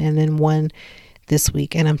weekend and then 1 this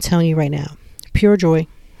week. And I'm telling you right now, pure joy.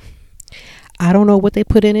 I don't know what they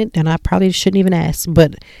put in it, and I probably shouldn't even ask,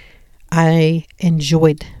 but I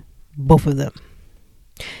enjoyed both of them.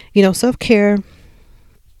 You know, self-care,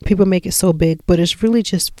 people make it so big, but it's really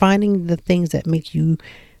just finding the things that make you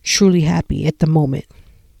truly happy at the moment.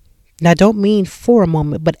 Now, I don't mean for a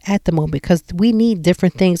moment, but at the moment, because we need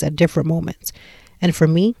different things at different moments. And for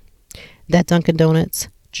me, that Dunkin' Donuts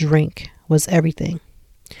drink was everything.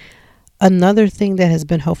 Another thing that has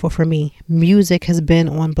been helpful for me, music has been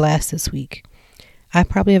on blast this week. I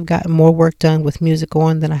probably have gotten more work done with music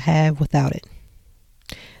on than I have without it.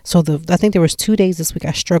 So I think there was 2 days this week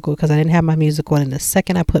I struggled because I didn't have my music on. And the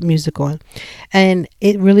second I put music on, and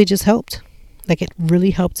it really just helped. Like, it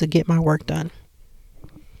really helped to get my work done.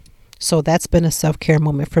 So that's been a self-care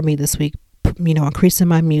moment for me this week. You know, increasing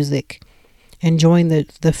my music, enjoying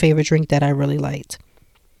the favorite drink that I really liked.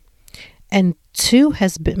 And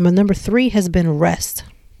number 3 has been rest.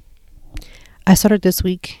 I started this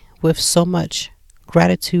week with so much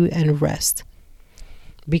gratitude and rest.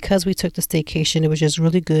 Because we took the staycation, it was just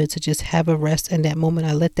really good to just have a rest. And that moment,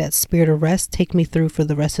 I let that spirit of rest take me through for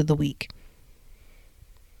the rest of the week.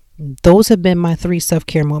 Those have been my 3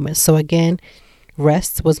 self-care moments. So again,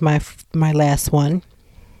 rest was my last one.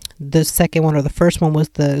 The second one, or the first one, was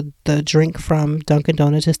the drink from Dunkin'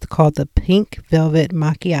 Donuts. It's called the Pink Velvet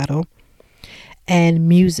Macchiato. And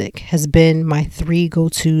music has been my 3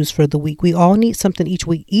 go-tos for the week. We all need something each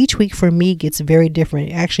week. Each week for me gets very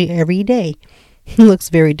different. Actually, every day looks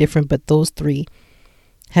very different, but those 3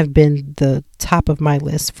 have been the top of my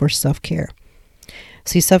list for self-care.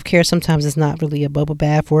 See, self-care sometimes is not really a bubble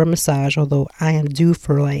bath or a massage, although I am due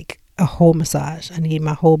for like a whole massage. I need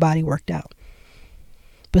my whole body worked out.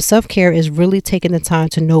 But self-care is really taking the time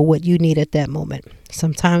to know what you need at that moment.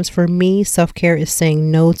 Sometimes for me, self-care is saying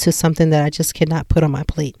no to something that I just cannot put on my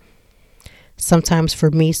plate. Sometimes for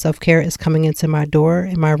me, self-care is coming into my door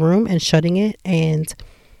in my room and shutting it and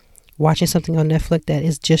watching something on Netflix that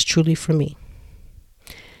is just truly for me.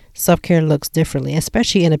 Self-care looks differently,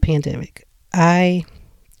 especially in a pandemic. I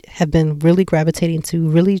have been really gravitating to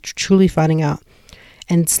really truly finding out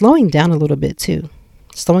and slowing down a little bit too.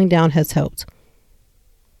 Slowing down has helped.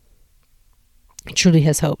 It truly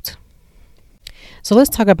has helped. So let's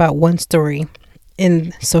talk about one story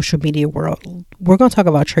in social media world. We're going to talk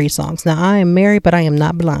about Trey Songz. Now, I am married, but I am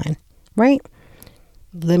not blind, right?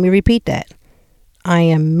 Let me repeat that. I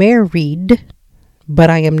am married, but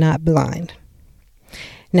I am not blind.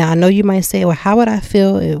 Now, I know you might say, well, how would I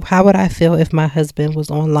feel if my husband was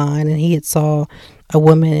online and he had saw a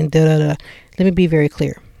woman and da-da-da? Let me be very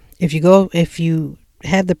clear. If you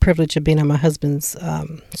have the privilege of being on my husband's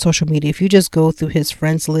social media, if you just go through his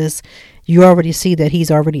friends list, you already see that he's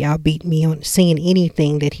already outbeat me on seeing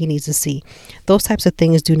anything that he needs to see. Those types of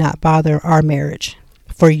things do not bother our marriage.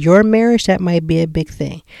 For your marriage, that might be a big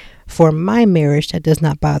thing. For my marriage, that does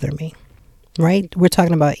not bother me. Right? We're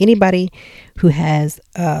talking about anybody who has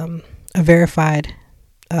a verified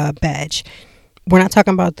badge. We're not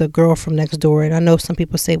talking about the girl from next door. And I know some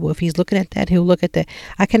people say, well, if he's looking at that, he'll look at that.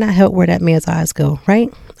 I cannot help where that man's eyes go,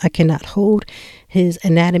 right? I cannot hold his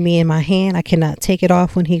anatomy in my hand. I cannot take it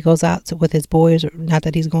off when he goes out with his boys. Not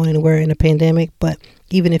that he's going anywhere in a pandemic, but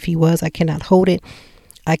even if he was, I cannot hold it.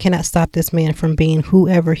 I cannot stop this man from being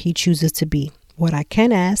whoever he chooses to be. What I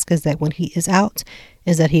can ask is that when he is out,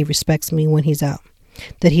 is that he respects me when he's out,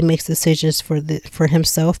 that he makes decisions for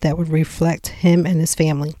himself that would reflect him and his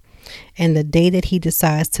family. And the day that he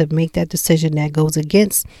decides to make that decision that goes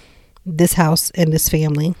against this house and this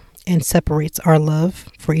family and separates our love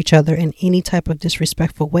for each other in any type of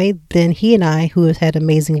disrespectful way, then he and I, who have had an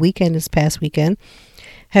amazing weekend this past weekend,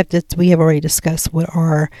 we have already discussed what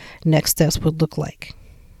our next steps would look like.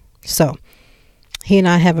 So he and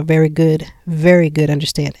I have a very good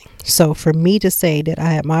understanding. So for me to say that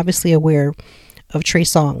I am obviously aware of Trey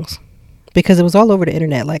Songz, because it was all over the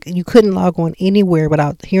internet. Like, you couldn't log on anywhere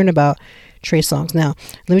without hearing about Trey Songz. Now,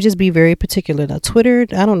 let me just be very particular. Now, Twitter,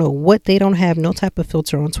 I don't know what, they don't have no type of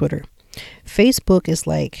filter on Twitter. Facebook is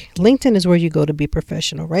like, LinkedIn is where you go to be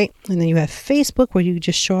professional, right? And then you have Facebook where you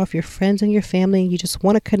just show off your friends and your family, and you just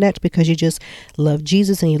want to connect because you just love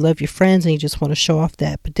Jesus and you love your friends and you just want to show off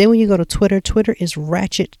that. But then when you go to Twitter, Twitter is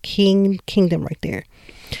ratchet kingdom right there.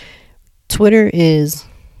 Twitter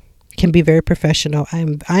can be very professional.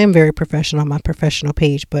 I am very professional on my professional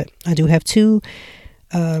page, but I do have two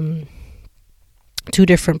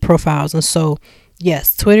different profiles. And so,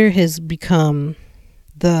 yes, Twitter has become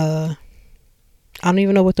I don't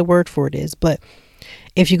even know what the word for it is, but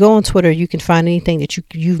if you go on Twitter, you can find anything that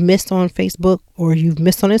you've missed on Facebook or you've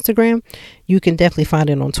missed on Instagram. You can definitely find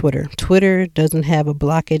it on Twitter. Twitter doesn't have a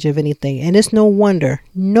blockage of anything. And it's no wonder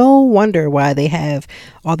why they have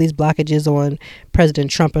all these blockages on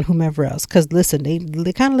President Trump and whomever else. Because listen, they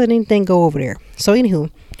kind of let anything go over there. So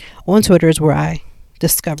anywho, on Twitter is where I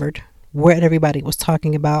discovered what everybody was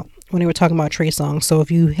talking about when they were talking about Trey Songz. So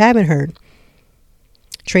if you haven't heard,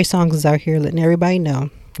 Trey Songz is out here letting everybody know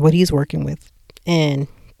what he's working with. And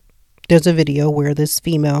there's a video where this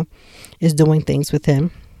female is doing things with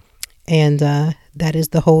him. And that is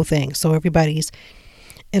the whole thing. So everybody's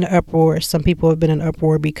in an uproar. Some people have been in an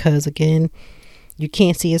uproar because, again, you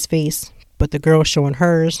can't see his face, but the girl's showing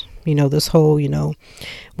hers. You know, this whole,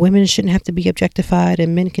 women shouldn't have to be objectified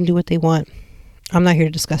and men can do what they want. I'm not here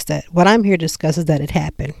to discuss that. What I'm here to discuss is that it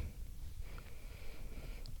happened.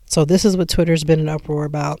 So this is what Twitter's been an uproar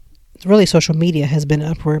about. Really, social media has been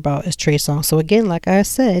an uproar about is Trey Songz. So again, like I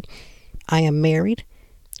said, I am married,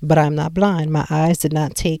 but I'm not blind. My eyes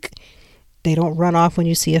they don't run off when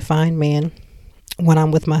you see a fine man. When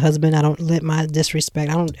I'm with my husband, I don't I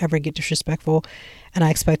don't ever get disrespectful, and I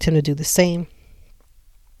expect him to do the same.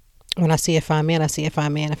 When I see a fine man, I see a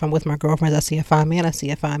fine man. If I'm with my girlfriends, I see a fine man, I see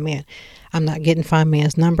a fine man. I'm not getting fine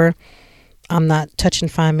man's number. I'm not touching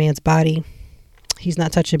fine man's body. He's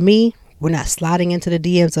not touching me. We're not sliding into the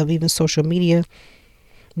DMs of even social media.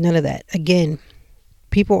 None of that. Again,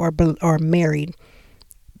 people are married,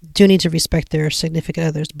 do need to respect their significant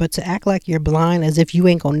others, but to act like you're blind as if you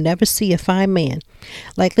ain't gonna never see a fine man.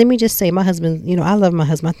 Like, let me just say, my husband, I love my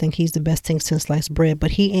husband. I think he's the best thing since sliced bread,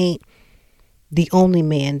 but he ain't the only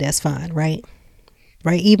man that's fine, right?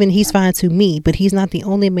 Even he's fine to me, but he's not the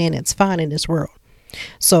only man that's fine in this world.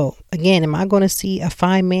 So again, am I going to see a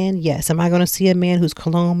fine man? Yes. Am I going to see a man whose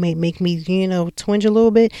cologne may make me, twinge a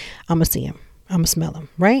little bit? I'm going to see him. I'm going to smell him,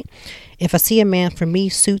 right? If I see a man, for me,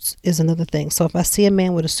 suits is another thing. So if I see a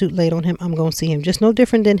man with a suit laid on him, I'm going to see him. Just no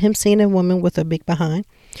different than him seeing a woman with a big behind,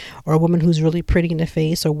 or a woman who's really pretty in the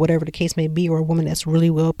face, or whatever the case may be, or a woman that's really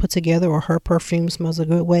well put together, or her perfume smells a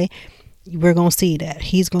good way. We're going to see that.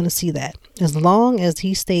 He's going to see that. As long as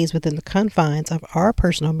he stays within the confines of our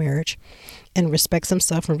personal marriage and respects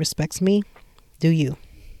himself and respects me, do you?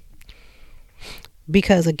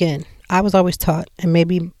 Because again, I was always taught, and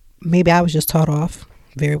maybe I was just taught off,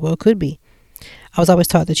 very well could be. I was always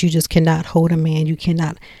taught that you just cannot hold a man. You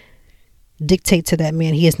cannot dictate to that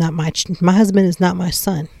man. He is not my husband is not my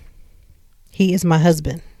son. He is my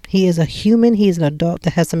husband. He is a human. He is an adult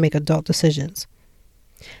that has to make adult decisions.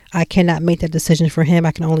 I cannot make that decision for him.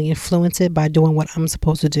 I can only influence it by doing what I'm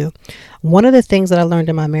supposed to do. One of the things that I learned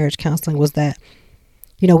in my marriage counseling was that,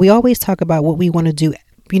 we always talk about what we want to do.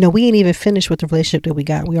 We ain't even finished with the relationship that we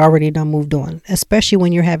got. We already done moved on, especially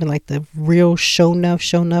when you're having like the real show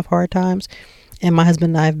enough hard times. And my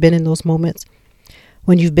husband and I have been in those moments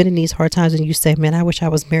when you've been in these hard times and you say, man, I wish I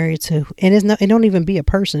was married to, and it don't even be a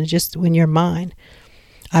person. It's just in your mind.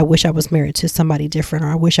 I wish I was married to somebody different, or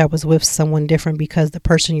I wish I was with someone different, because the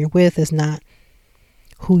person you're with is not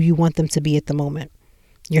who you want them to be at the moment.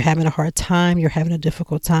 You're having a hard time. You're having a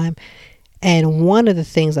difficult time. And one of the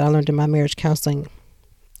things that I learned in my marriage counseling,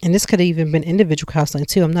 and this could have even been individual counseling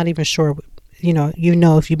too, I'm not even sure,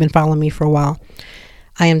 if you've been following me for a while,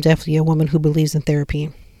 I am definitely a woman who believes in therapy.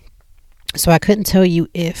 So I couldn't tell you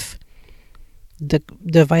if the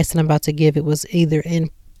advice that I'm about to give, it was either in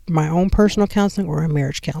my own personal counseling or in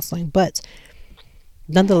marriage counseling. But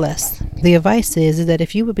nonetheless, the advice is that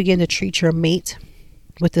if you would begin to treat your mate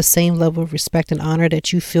with the same level of respect and honor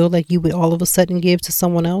that you feel like you would all of a sudden give to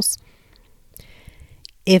someone else,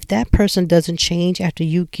 if that person doesn't change after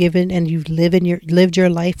you've given and you've lived your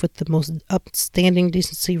life with the most upstanding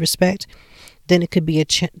decency, respect, then it could be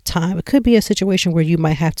it could be a situation where you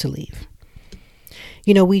might have to leave.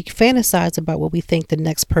 We fantasize about what we think the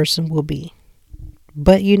next person will be.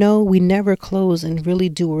 But, we never close and really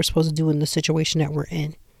do what we're supposed to do in the situation that we're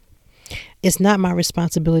in. It's not my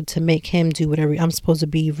responsibility to make him do whatever. I'm supposed to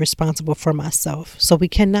be responsible for myself. So we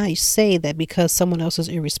cannot say that because someone else's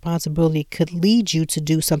irresponsibility could lead you to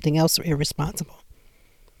do something else irresponsible.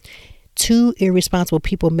 Two irresponsible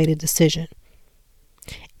people made a decision.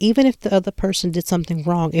 Even if the other person did something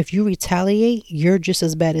wrong, if you retaliate, you're just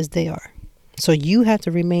as bad as they are. So you have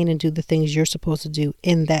to remain and do the things you're supposed to do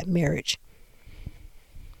in that marriage.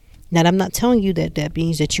 Now, I'm not telling you that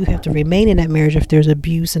means that you have to remain in that marriage if there's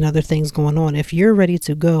abuse and other things going on. If you're ready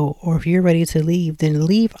to go, or if you're ready to leave, then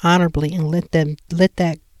leave honorably and let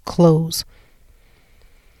that close.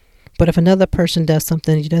 But if another person does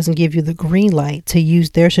something, it doesn't give you the green light to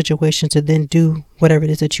use their situation to then do whatever it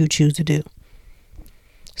is that you choose to do.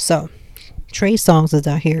 So, Trey Songz is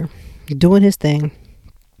out here doing his thing,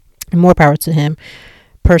 and more power to him.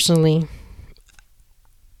 Personally,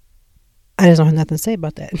 I just don't have nothing to say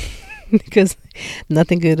about that because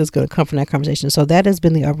nothing good is going to come from that conversation. So that has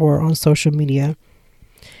been the uproar on social media.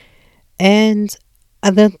 And I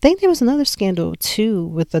think there was another scandal too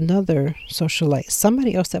with another socialite,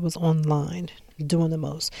 somebody else that was online doing the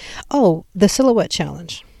most. Oh, the silhouette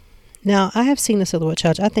challenge. Now, I have seen the silhouette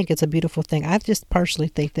challenge. I think it's a beautiful thing. I just personally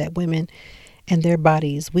think that women and their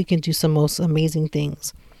bodies, we can do some most amazing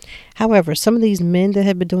things. However, some of these men that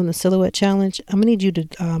have been doing the silhouette challenge, I'm going to need you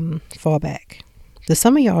to fall back.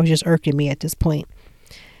 Some of y'all are just irking me at this point.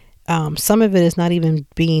 Some of it is not even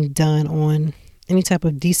being done on any type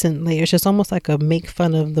of decent layer. It's just almost like a make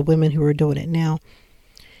fun of the women who are doing it now.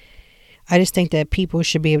 I just think that people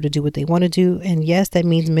should be able to do what they want to do. And yes, that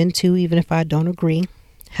means men too, even if I don't agree.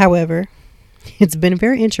 However, it's been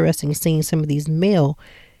very interesting seeing some of these male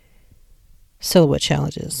silhouette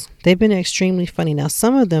challenges. They've been extremely funny. Now,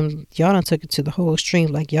 some of them, y'all done took it to the whole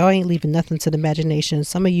extreme. Like, y'all ain't leaving nothing to the imagination.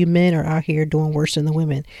 Some of you men are out here doing worse than the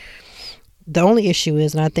women. The only issue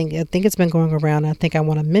is, and I think it's been going around, I think I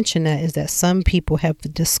want to mention that, is that some people have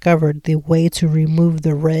discovered the way to remove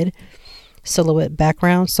the red silhouette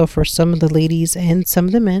background. So for some of the ladies and some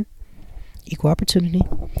of the men, equal opportunity,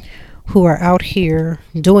 who are out here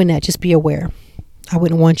doing that, just be aware. I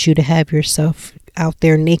wouldn't want you to have yourself out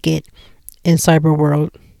there naked in cyber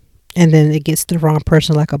world and then it gets the wrong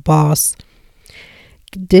person, like a boss.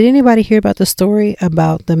 Did anybody hear about the story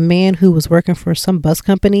about the man who was working for some bus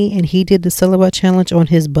company and he did the silhouette challenge on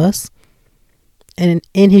his bus and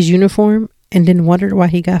in his uniform and then wondered why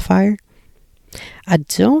he got fired? I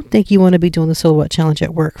don't think you want to be doing the silhouette challenge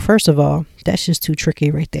at work. First of all, that's just too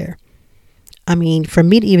tricky right there. I mean, for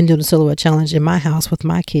me to even do the silhouette challenge in my house with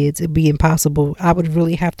my kids, it'd be impossible. I would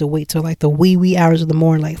really have to wait till like the wee hours of the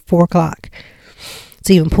morning, like 4 o'clock,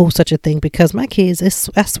 to even pull such a thing, because my kids,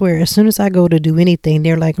 I swear, as soon as I go to do anything,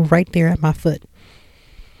 they're like right there at my foot.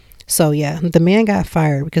 So yeah, the man got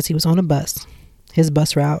fired because he was on a bus, his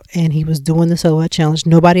bus route, and he was doing the silhouette challenge.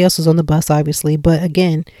 Nobody else was on the bus, obviously, but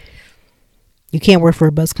again, you can't work for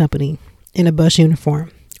a bus company in a bus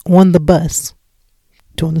uniform on the bus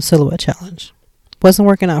doing the silhouette challenge. Wasn't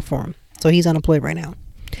working out for him, so he's unemployed right now.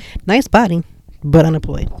 Nice body, but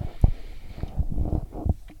unemployed.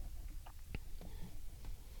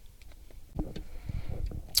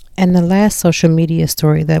 And the last social media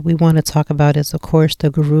story that we want to talk about is, of course,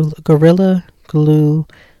 the Gorilla Glue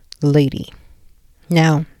lady.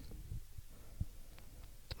 Now,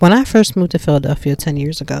 when I first moved to Philadelphia 10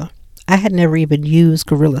 years ago, I had never even used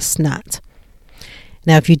Gorilla Snot.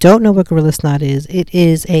 Now, if you don't know what Gorilla Snot is, it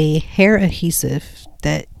is a hair adhesive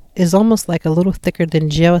that is almost like a little thicker than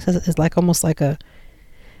gel. It's like almost like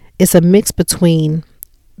it's a mix between,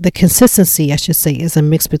 the consistency, I should say, is a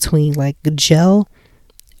mix between like gel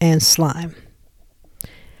and slime.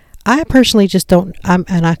 I personally just don't,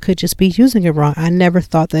 and I could just be using it wrong. I never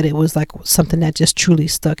thought that it was like something that just truly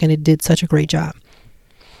stuck, and it did such a great job.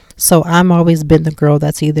 So I'm always been the girl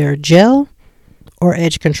that's either gel or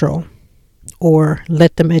edge control, or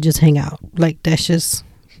let them edges hang out. Like that's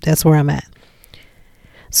where I'm at.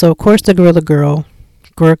 So of course the Gorilla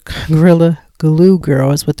Glue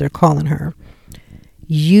girl is what they're calling her,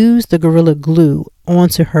 used the Gorilla Glue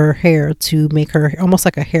onto her hair to make her almost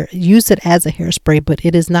like a hair, use it as a hairspray, but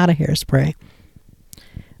it is not a hairspray.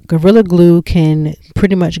 Gorilla Glue can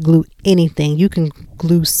pretty much glue anything. You can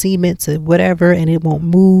glue cement to whatever and it won't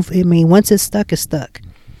move. I mean, once it's stuck, it's stuck.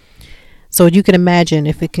 So you can imagine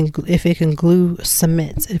if it can glue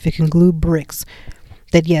cement, if it can glue bricks,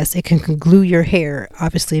 that yes, it can glue your hair,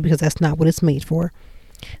 obviously, because that's not what it's made for.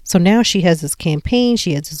 So now she has this campaign.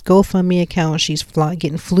 She has this GoFundMe account. She's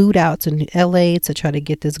getting flued out to LA to try to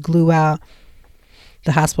get this glue out.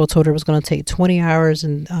 The hospital told her it was going to take 20 hours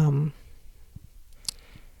and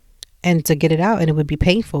to get it out, and it would be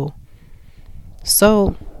painful.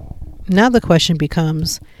 So now the question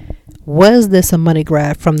becomes, was this a money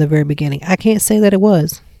grab from the very beginning? I can't say that it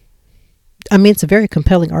was. I mean, it's a very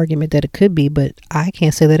compelling argument that it could be, but I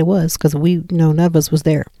can't say that it was, because we know none of us was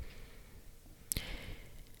there.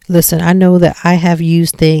 Listen, I know that I have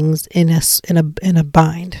used things in a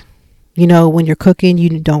bind. You know, when you're cooking, you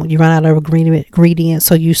run out of ingredients,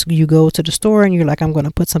 so you go to the store and you're like, I'm going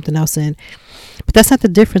to put something else in. But that's not the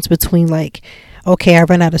difference between like, okay, I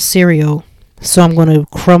ran out of cereal, so I'm going to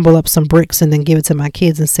crumble up some bricks and then give it to my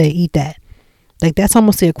kids and say, eat that. Like, that's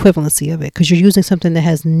almost the equivalency of it, because you're using something that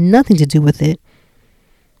has nothing to do with it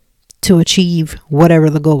to achieve whatever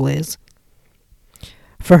the goal is.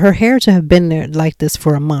 For her hair to have been there like this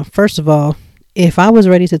for a month, first of all, if I was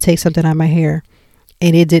ready to take something out of my hair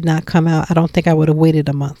and it did not come out, I don't think I would have waited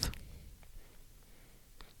a month.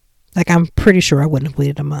 Like, I'm pretty sure I wouldn't have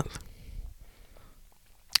waited a month.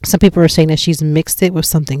 Some people are saying that she's mixed it with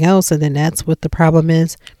something else, and then that's what the problem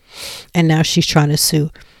is. And now she's trying to sue.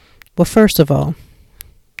 Well, first of all,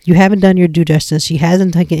 you haven't done your due justice. She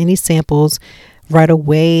hasn't taken any samples right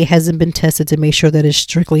away, hasn't been tested to make sure that it's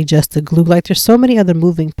strictly just the glue. Like, there's so many other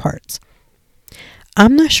moving parts.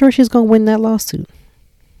 I'm not sure she's going to win that lawsuit.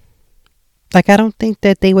 Like, I don't think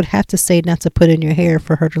that they would have to say not to put in your hair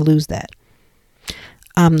for her to lose that.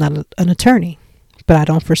 I'm not an attorney, but I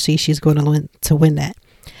don't foresee she's going to win that.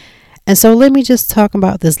 And so let me just talk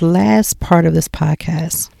about this last part of this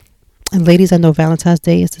podcast. And ladies, I know Valentine's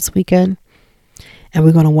Day is this weekend, and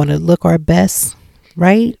we're going to want to look our best,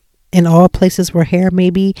 right? In all places where hair may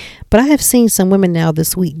be. But I have seen some women now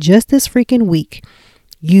this week, just this freaking week,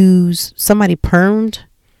 somebody permed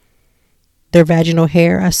their vaginal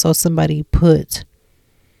hair. I saw somebody put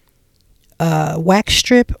a wax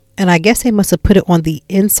strip, and I guess they must have put it on the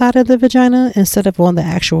inside of the vagina instead of on the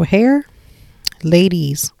actual hair.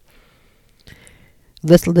 Ladies,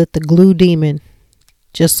 Let's let the glue demon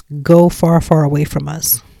just go far, far away from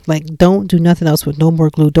us. Like, don't do nothing else with no more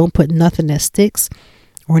glue. Don't put nothing that sticks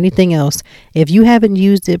or anything else. If you haven't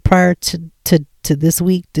used it prior to this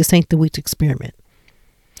week, this ain't the week to experiment.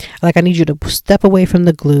 Like, I need you to step away from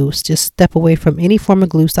the glue. Just step away from any form of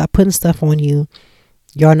glue. Stop putting stuff on you.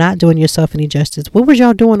 Y'all not doing yourself any justice. What was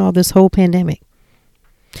y'all doing all this whole pandemic?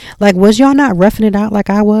 Like, was y'all not roughing it out like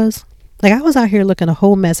I was? Like, I was out here looking a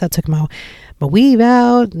whole mess. I took my weave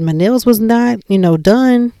out. My nails was not,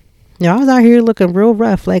 done. I was out here looking real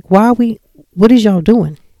rough. Like, what is y'all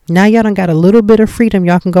doing? Now y'all done got a little bit of freedom.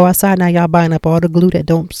 Y'all can go outside. Now y'all buying up all the glue that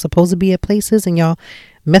don't supposed to be at places, and y'all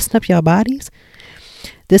messing up y'all bodies.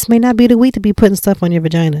 This may not be the week to be putting stuff on your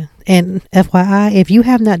vagina. And FYI, if you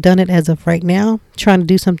have not done it as of right now, trying to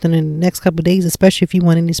do something in the next couple of days, especially if you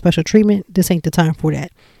want any special treatment, this ain't the time for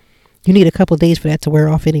that. You need a couple of days for that to wear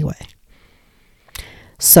off anyway.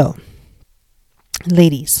 So,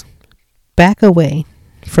 ladies, back away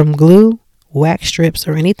from glue, wax strips,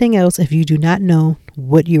 or anything else if you do not know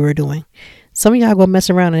what you are doing. Some of y'all gonna mess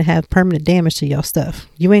around and have permanent damage to y'all stuff.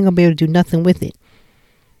 You ain't gonna be able to do nothing with it.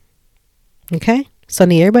 Okay? So I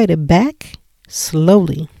need everybody to back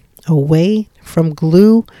slowly away from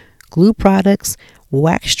glue products,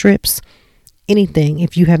 wax strips, anything.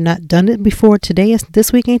 If you have not done it before,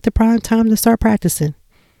 this week ain't the prime time to start practicing.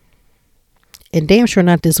 And damn sure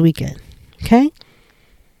not this weekend. Okay?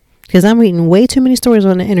 Because I'm reading way too many stories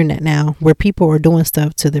on the internet now where people are doing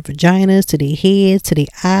stuff to their vaginas, to their heads, to their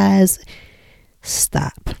eyes.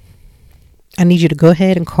 Stop. I need you to go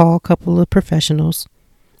ahead and call a couple of professionals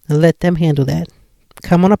and let them handle that.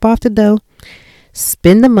 Come on up off the dough,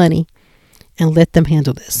 spend the money, and let them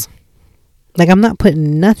handle this. Like, I'm not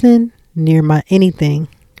putting nothing near my anything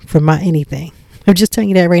for my anything. I'm just telling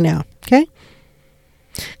you that right now, okay?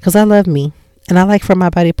 Because I love me, and I like for my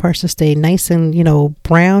body parts to stay nice and,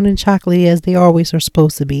 brown and chocolatey as they always are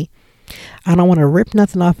supposed to be. I don't want to rip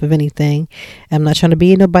nothing off of anything. I'm not trying to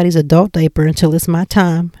be in nobody's adult diaper until it's my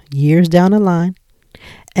time, years down the line.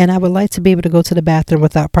 And I would like to be able to go to the bathroom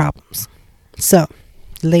without problems. So,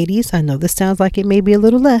 ladies, I know this sounds like it may be a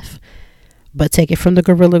little left, but take it from the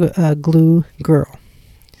Gorilla Glue girl.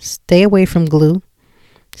 Stay away from glue.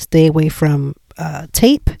 Stay away from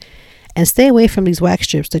tape. And stay away from these wax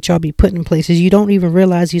strips that y'all be putting in places you don't even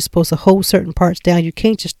realize you're supposed to hold certain parts down. You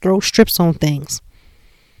can't just throw strips on things.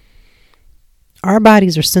 Our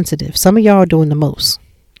bodies are sensitive. Some of y'all are doing the most.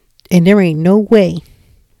 And there ain't no way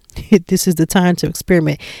this is the time to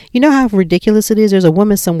experiment. You know how ridiculous it is? There's a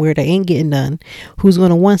woman somewhere that ain't getting none who's going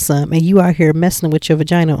to want some, and you out here messing with your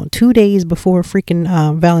vagina on 2 days before freaking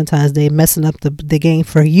Valentine's Day, messing up the game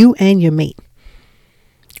for you and your mate,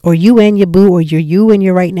 or you and your boo, or you and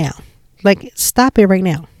your right now. Like, stop it right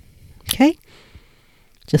now. Okay?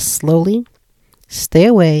 Just slowly stay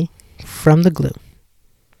away from the glue.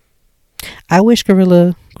 I wish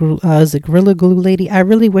Gorilla Glue lady, I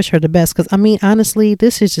really wish her the best, because honestly,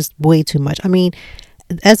 this is just way too much.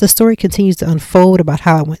 As the story continues to unfold about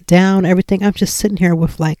how it went down, everything, I'm just sitting here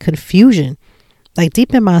with like confusion, like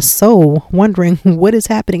deep in my soul, wondering what is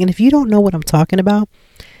happening. And if you don't know what I'm talking about,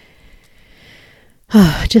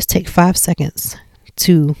 just take 5 seconds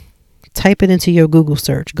to type it into your Google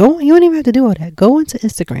search. You don't even have to do all that. Go into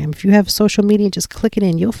Instagram. If you have social media, just click it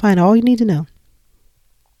in. You'll find all you need to know.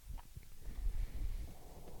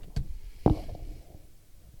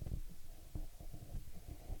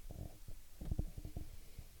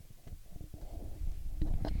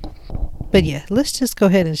 But yeah, let's just go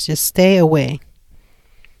ahead and just stay away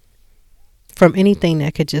from anything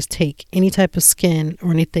that could just take any type of skin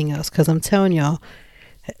or anything else. Because I'm telling y'all,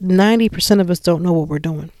 90% of us don't know what we're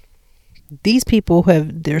doing. These people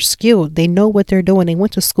they're skilled. They know what they're doing. They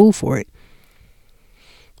went to school for it.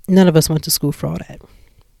 None of us went to school for all that.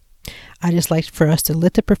 I just like for us to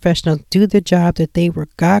let the professionals do the job that they were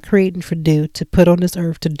God created to do, to put on this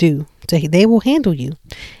earth to do. They will handle you.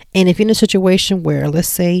 And if you're in a situation where, let's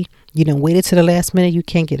say, you done waited to the last minute, you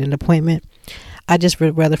can't get an appointment, I just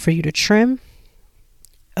would rather for you to trim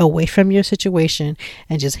away from your situation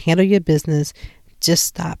and just handle your business. Just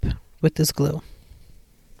stop with this glue.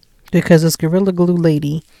 Because this Gorilla Glue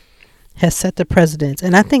lady has set the precedence.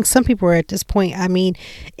 And I think some people are at this point. I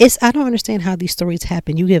don't understand how these stories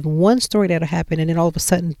happen. You give one story that'll happen, and then all of a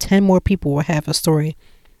sudden 10 more people will have a story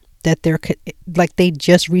that they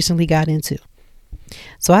just recently got into.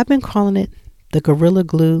 So I've been calling it the Gorilla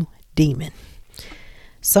Glue demon.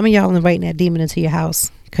 Some of y'all inviting that demon into your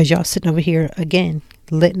house because y'all sitting over here again,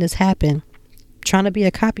 letting this happen, trying to be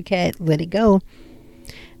a copycat. Let it go.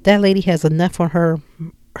 That lady has enough on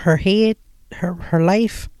her head, her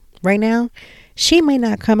life, right now, she may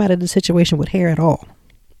not come out of the situation with hair at all.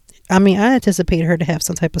 I mean, I anticipate her to have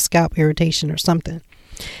some type of scalp irritation or something.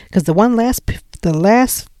 Because the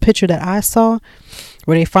last picture that I saw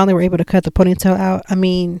where they finally were able to cut the ponytail out, I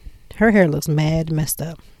mean, her hair looks mad messed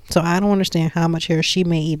up. So I don't understand how much hair she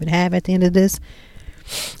may even have at the end of this.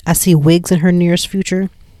 I see wigs in her nearest future.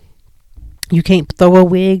 You can't throw a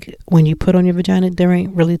wig when you put on your vagina. There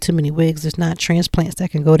ain't really too many wigs. There's not transplants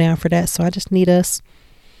that can go down for that. So I just need us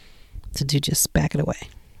to just back it away.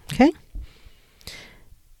 Okay?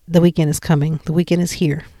 The weekend is coming. The weekend is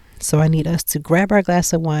here. So I need us to grab our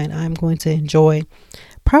glass of wine. I'm going to enjoy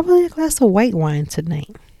probably a glass of white wine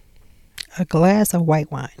tonight. A glass of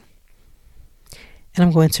white wine. And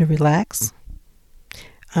I'm going to relax.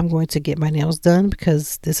 I'm going to get my nails done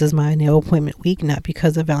because this is my nail appointment week, not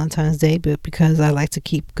because of Valentine's Day, but because I like to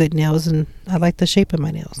keep good nails and I like the shape of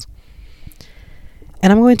my nails.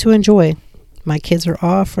 And I'm going to enjoy. My kids are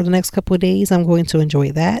off for the next couple of days. I'm going to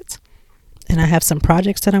enjoy that. And I have some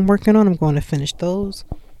projects that I'm working on. I'm going to finish those.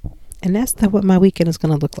 And that's what my weekend is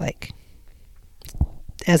going to look like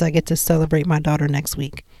as I get to celebrate my daughter next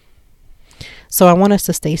week. So I want us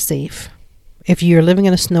to stay safe. If you're living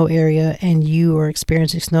in a snow area and you are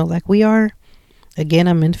experiencing snow like we are, again,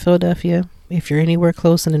 I'm in Philadelphia. If you're anywhere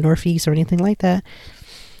close in the Northeast or anything like that,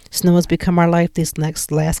 snow has become our life these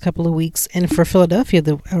last couple of weeks. And for Philadelphia,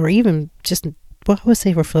 or even just, well, I would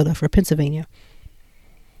say for Philadelphia, Pennsylvania,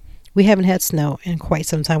 we haven't had snow in quite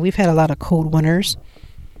some time. We've had a lot of cold winters,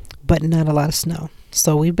 but not a lot of snow.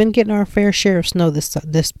 So we've been getting our fair share of snow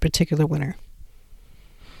this particular winter.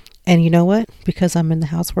 And you know what? Because I'm in the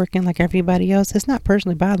house working like everybody else, it's not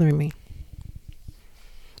personally bothering me.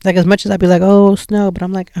 Like, as much as I'd be like, oh, snow, but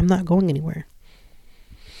I'm like, I'm not going anywhere.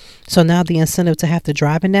 So now the incentive to have to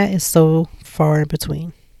drive in that is so far in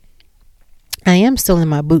between. I am still in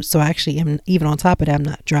my boots, so I actually am, even on top of that, I'm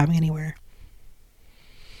not driving anywhere.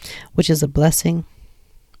 Which is a blessing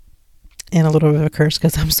and a little bit of a curse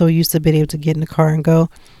because I'm so used to being able to get in the car and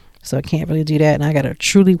go. So I can't really do that. And I got to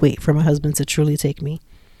truly wait for my husband to truly take me.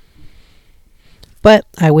 But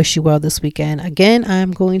I wish you well this weekend. Again,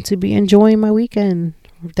 I'm going to be enjoying my weekend.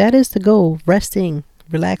 That is the goal. Resting,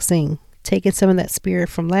 relaxing, taking some of that spirit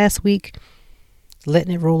from last week,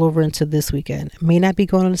 letting it roll over into this weekend. May not be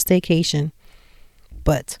going on a staycation,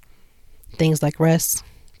 but things like rest,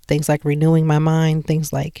 things like renewing my mind,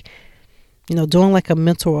 things like, doing like a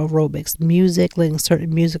mental aerobics, music, letting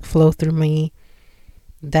certain music flow through me.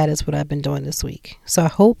 That is what I've been doing this week. So I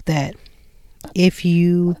hope that if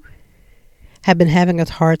you have been having a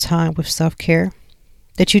hard time with self-care,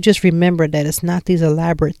 that you just remember that it's not these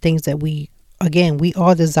elaborate things that we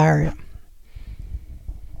all desire it.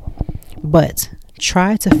 But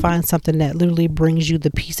try to find something that literally brings you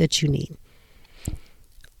the peace that you need.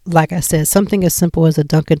 Like I said, something as simple as a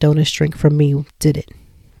Dunkin' Donuts drink for me did it.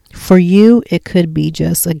 For you, it could be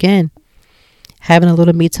just, again, having a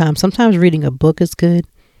little me time. Sometimes reading a book is good.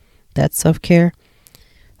 That's self-care.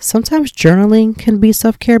 Sometimes journaling can be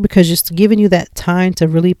self-care because just giving you that time to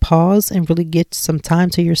really pause and really get some time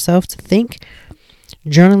to yourself to think.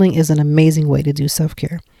 Journaling is an amazing way to do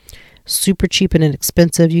self-care. Super cheap and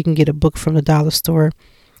inexpensive. You can get a book from the dollar store.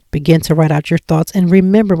 Begin to write out your thoughts. And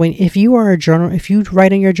remember, if you are a journal, if you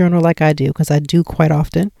write in your journal like I do, because I do quite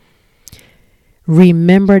often,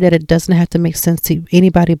 remember that it doesn't have to make sense to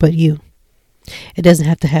anybody but you. It doesn't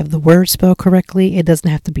have to have the word spelled correctly. It doesn't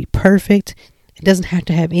have to be perfect. It doesn't have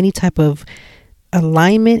to have any type of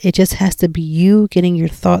alignment. It just has to be you getting your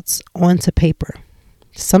thoughts onto paper.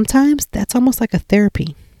 Sometimes that's almost like a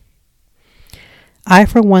therapy. I,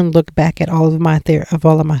 for one, look back at all of my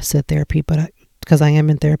therapy, but because I am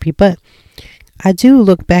in therapy, but I do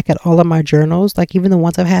look back at all of my journals, like even the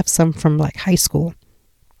ones I have some from like high school.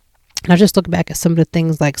 And I just look back at some of the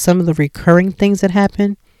things, like some of the recurring things that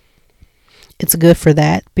happen. It's good for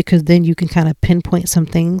that because then you can kind of pinpoint some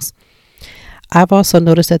things. I've also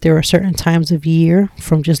noticed that there are certain times of year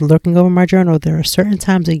from just looking over my journal. There are certain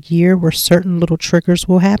times of year where certain little triggers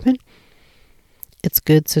will happen. It's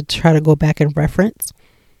good to try to go back and reference.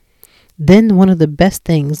 Then one of the best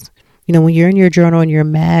things, when you're in your journal and you're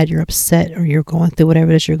mad, you're upset, or you're going through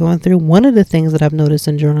whatever it is you're going through, one of the things that I've noticed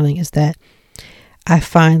in journaling is that I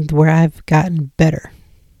find where I've gotten better.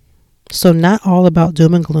 So not all about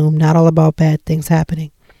doom and gloom, not all about bad things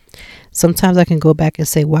happening. Sometimes I can go back and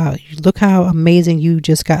say, wow, look how amazing you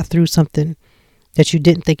just got through something that you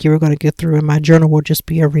didn't think you were going to get through. And my journal will just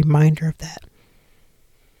be a reminder of that.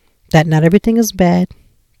 That not everything is bad,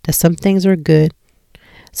 that some things are good,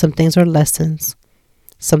 some things are lessons,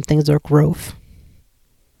 some things are growth.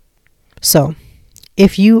 So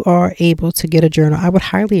if you are able to get a journal, I would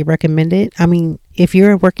highly recommend it. I mean, If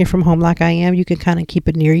you're working from home like I am, you can kind of keep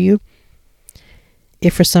it near you.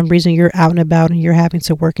 If for some reason you're out and about and you're having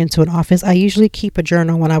to work into an office, I usually keep a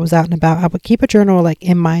journal when I was out and about. I would keep a journal like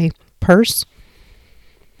in my purse.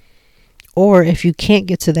 Or if you can't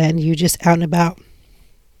get to that and you're just out and about,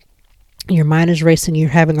 your mind is racing, you're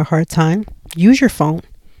having a hard time, use your phone.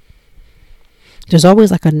 There's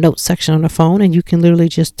always like a note section on the phone, and you can literally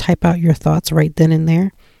just type out your thoughts right then and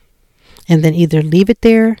there. And then either leave it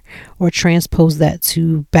there or transpose that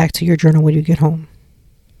back to your journal when you get home.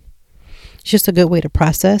 It's just a good way to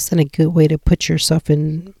process and a good way to put yourself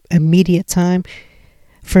in immediate time.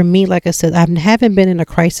 For me, like I said, I haven't been in a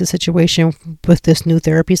crisis situation with this new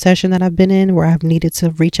therapy session that I've been in where I've needed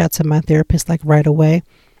to reach out to my therapist like right away.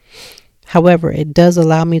 However, it does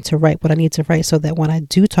allow me to write what I need to write so that when I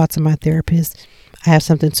do talk to my therapist, I have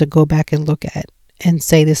something to go back and look at and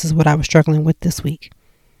say, this is what I was struggling with this week.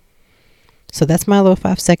 So that's my little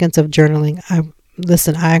 5 seconds of journaling.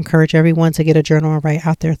 I encourage everyone to get a journal and write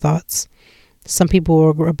out their thoughts. Some people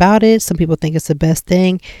are about it. Some people think it's the best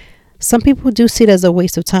thing. Some people do see it as a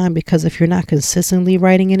waste of time because if you're not consistently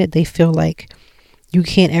writing in it, they feel like you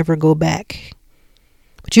can't ever go back.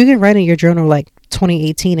 But you can write in your journal like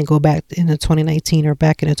 2018 and go back into 2019 or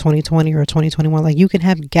back into 2020 or 2021. Like you can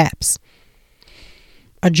have gaps.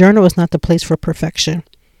 A journal is not the place for perfection.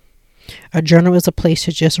 A journal is a place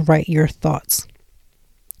to just write your thoughts.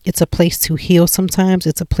 It's a place to heal sometimes.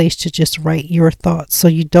 It's a place to just write your thoughts. So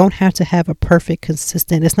you don't have to have a perfect,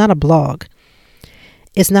 consistent. It's not a blog.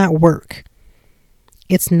 It's not work.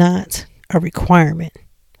 It's not a requirement.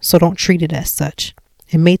 So don't treat it as such.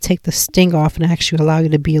 It may take the sting off and actually allow you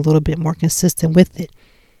to be a little bit more consistent with it.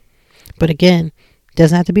 But again, it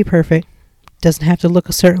doesn't have to be perfect. It doesn't have to look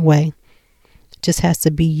a certain way. It just has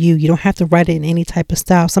to be you. You don't have to write it in any type of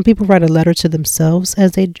style. Some people write a letter to themselves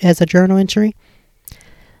as a journal entry.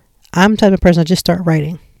 I'm the type of person I just start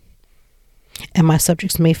writing. And my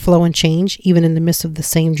subjects may flow and change even in the midst of the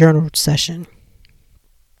same journal session.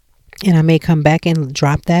 And I may come back and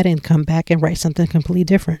drop that and come back and write something completely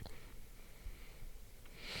different.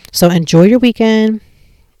 So enjoy your weekend.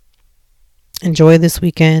 Enjoy this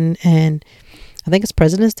weekend. And I think it's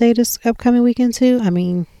President's Day this upcoming weekend too. I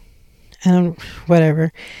mean,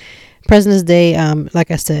 whatever. President's Day,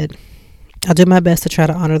 like I said, I'll do my best to try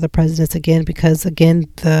to honor the presidents again because, again,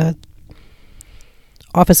 the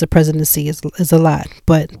office of presidency is a lot.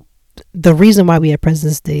 But the reason why we have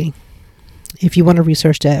President's Day, if you want to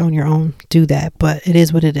research that on your own, do that. But it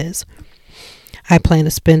is what it is. I plan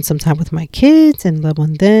to spend some time with my kids and love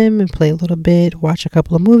on them and play a little bit, watch a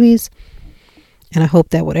couple of movies. And I hope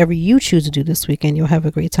that whatever you choose to do this weekend, you'll have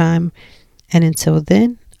a great time. And until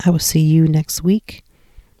then, I will see you next week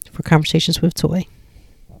for Conversations with Toy.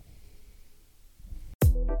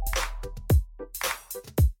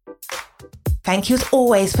 Thank you as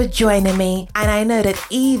always for joining me, and I know that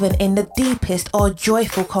even in the deepest or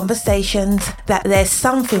joyful conversations that there's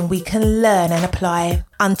something we can learn and apply.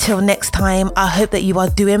 Until next time, I hope that you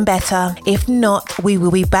are doing better. If not, we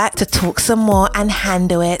will be back to talk some more and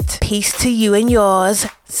handle it. Peace to you and yours.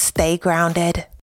 Stay grounded.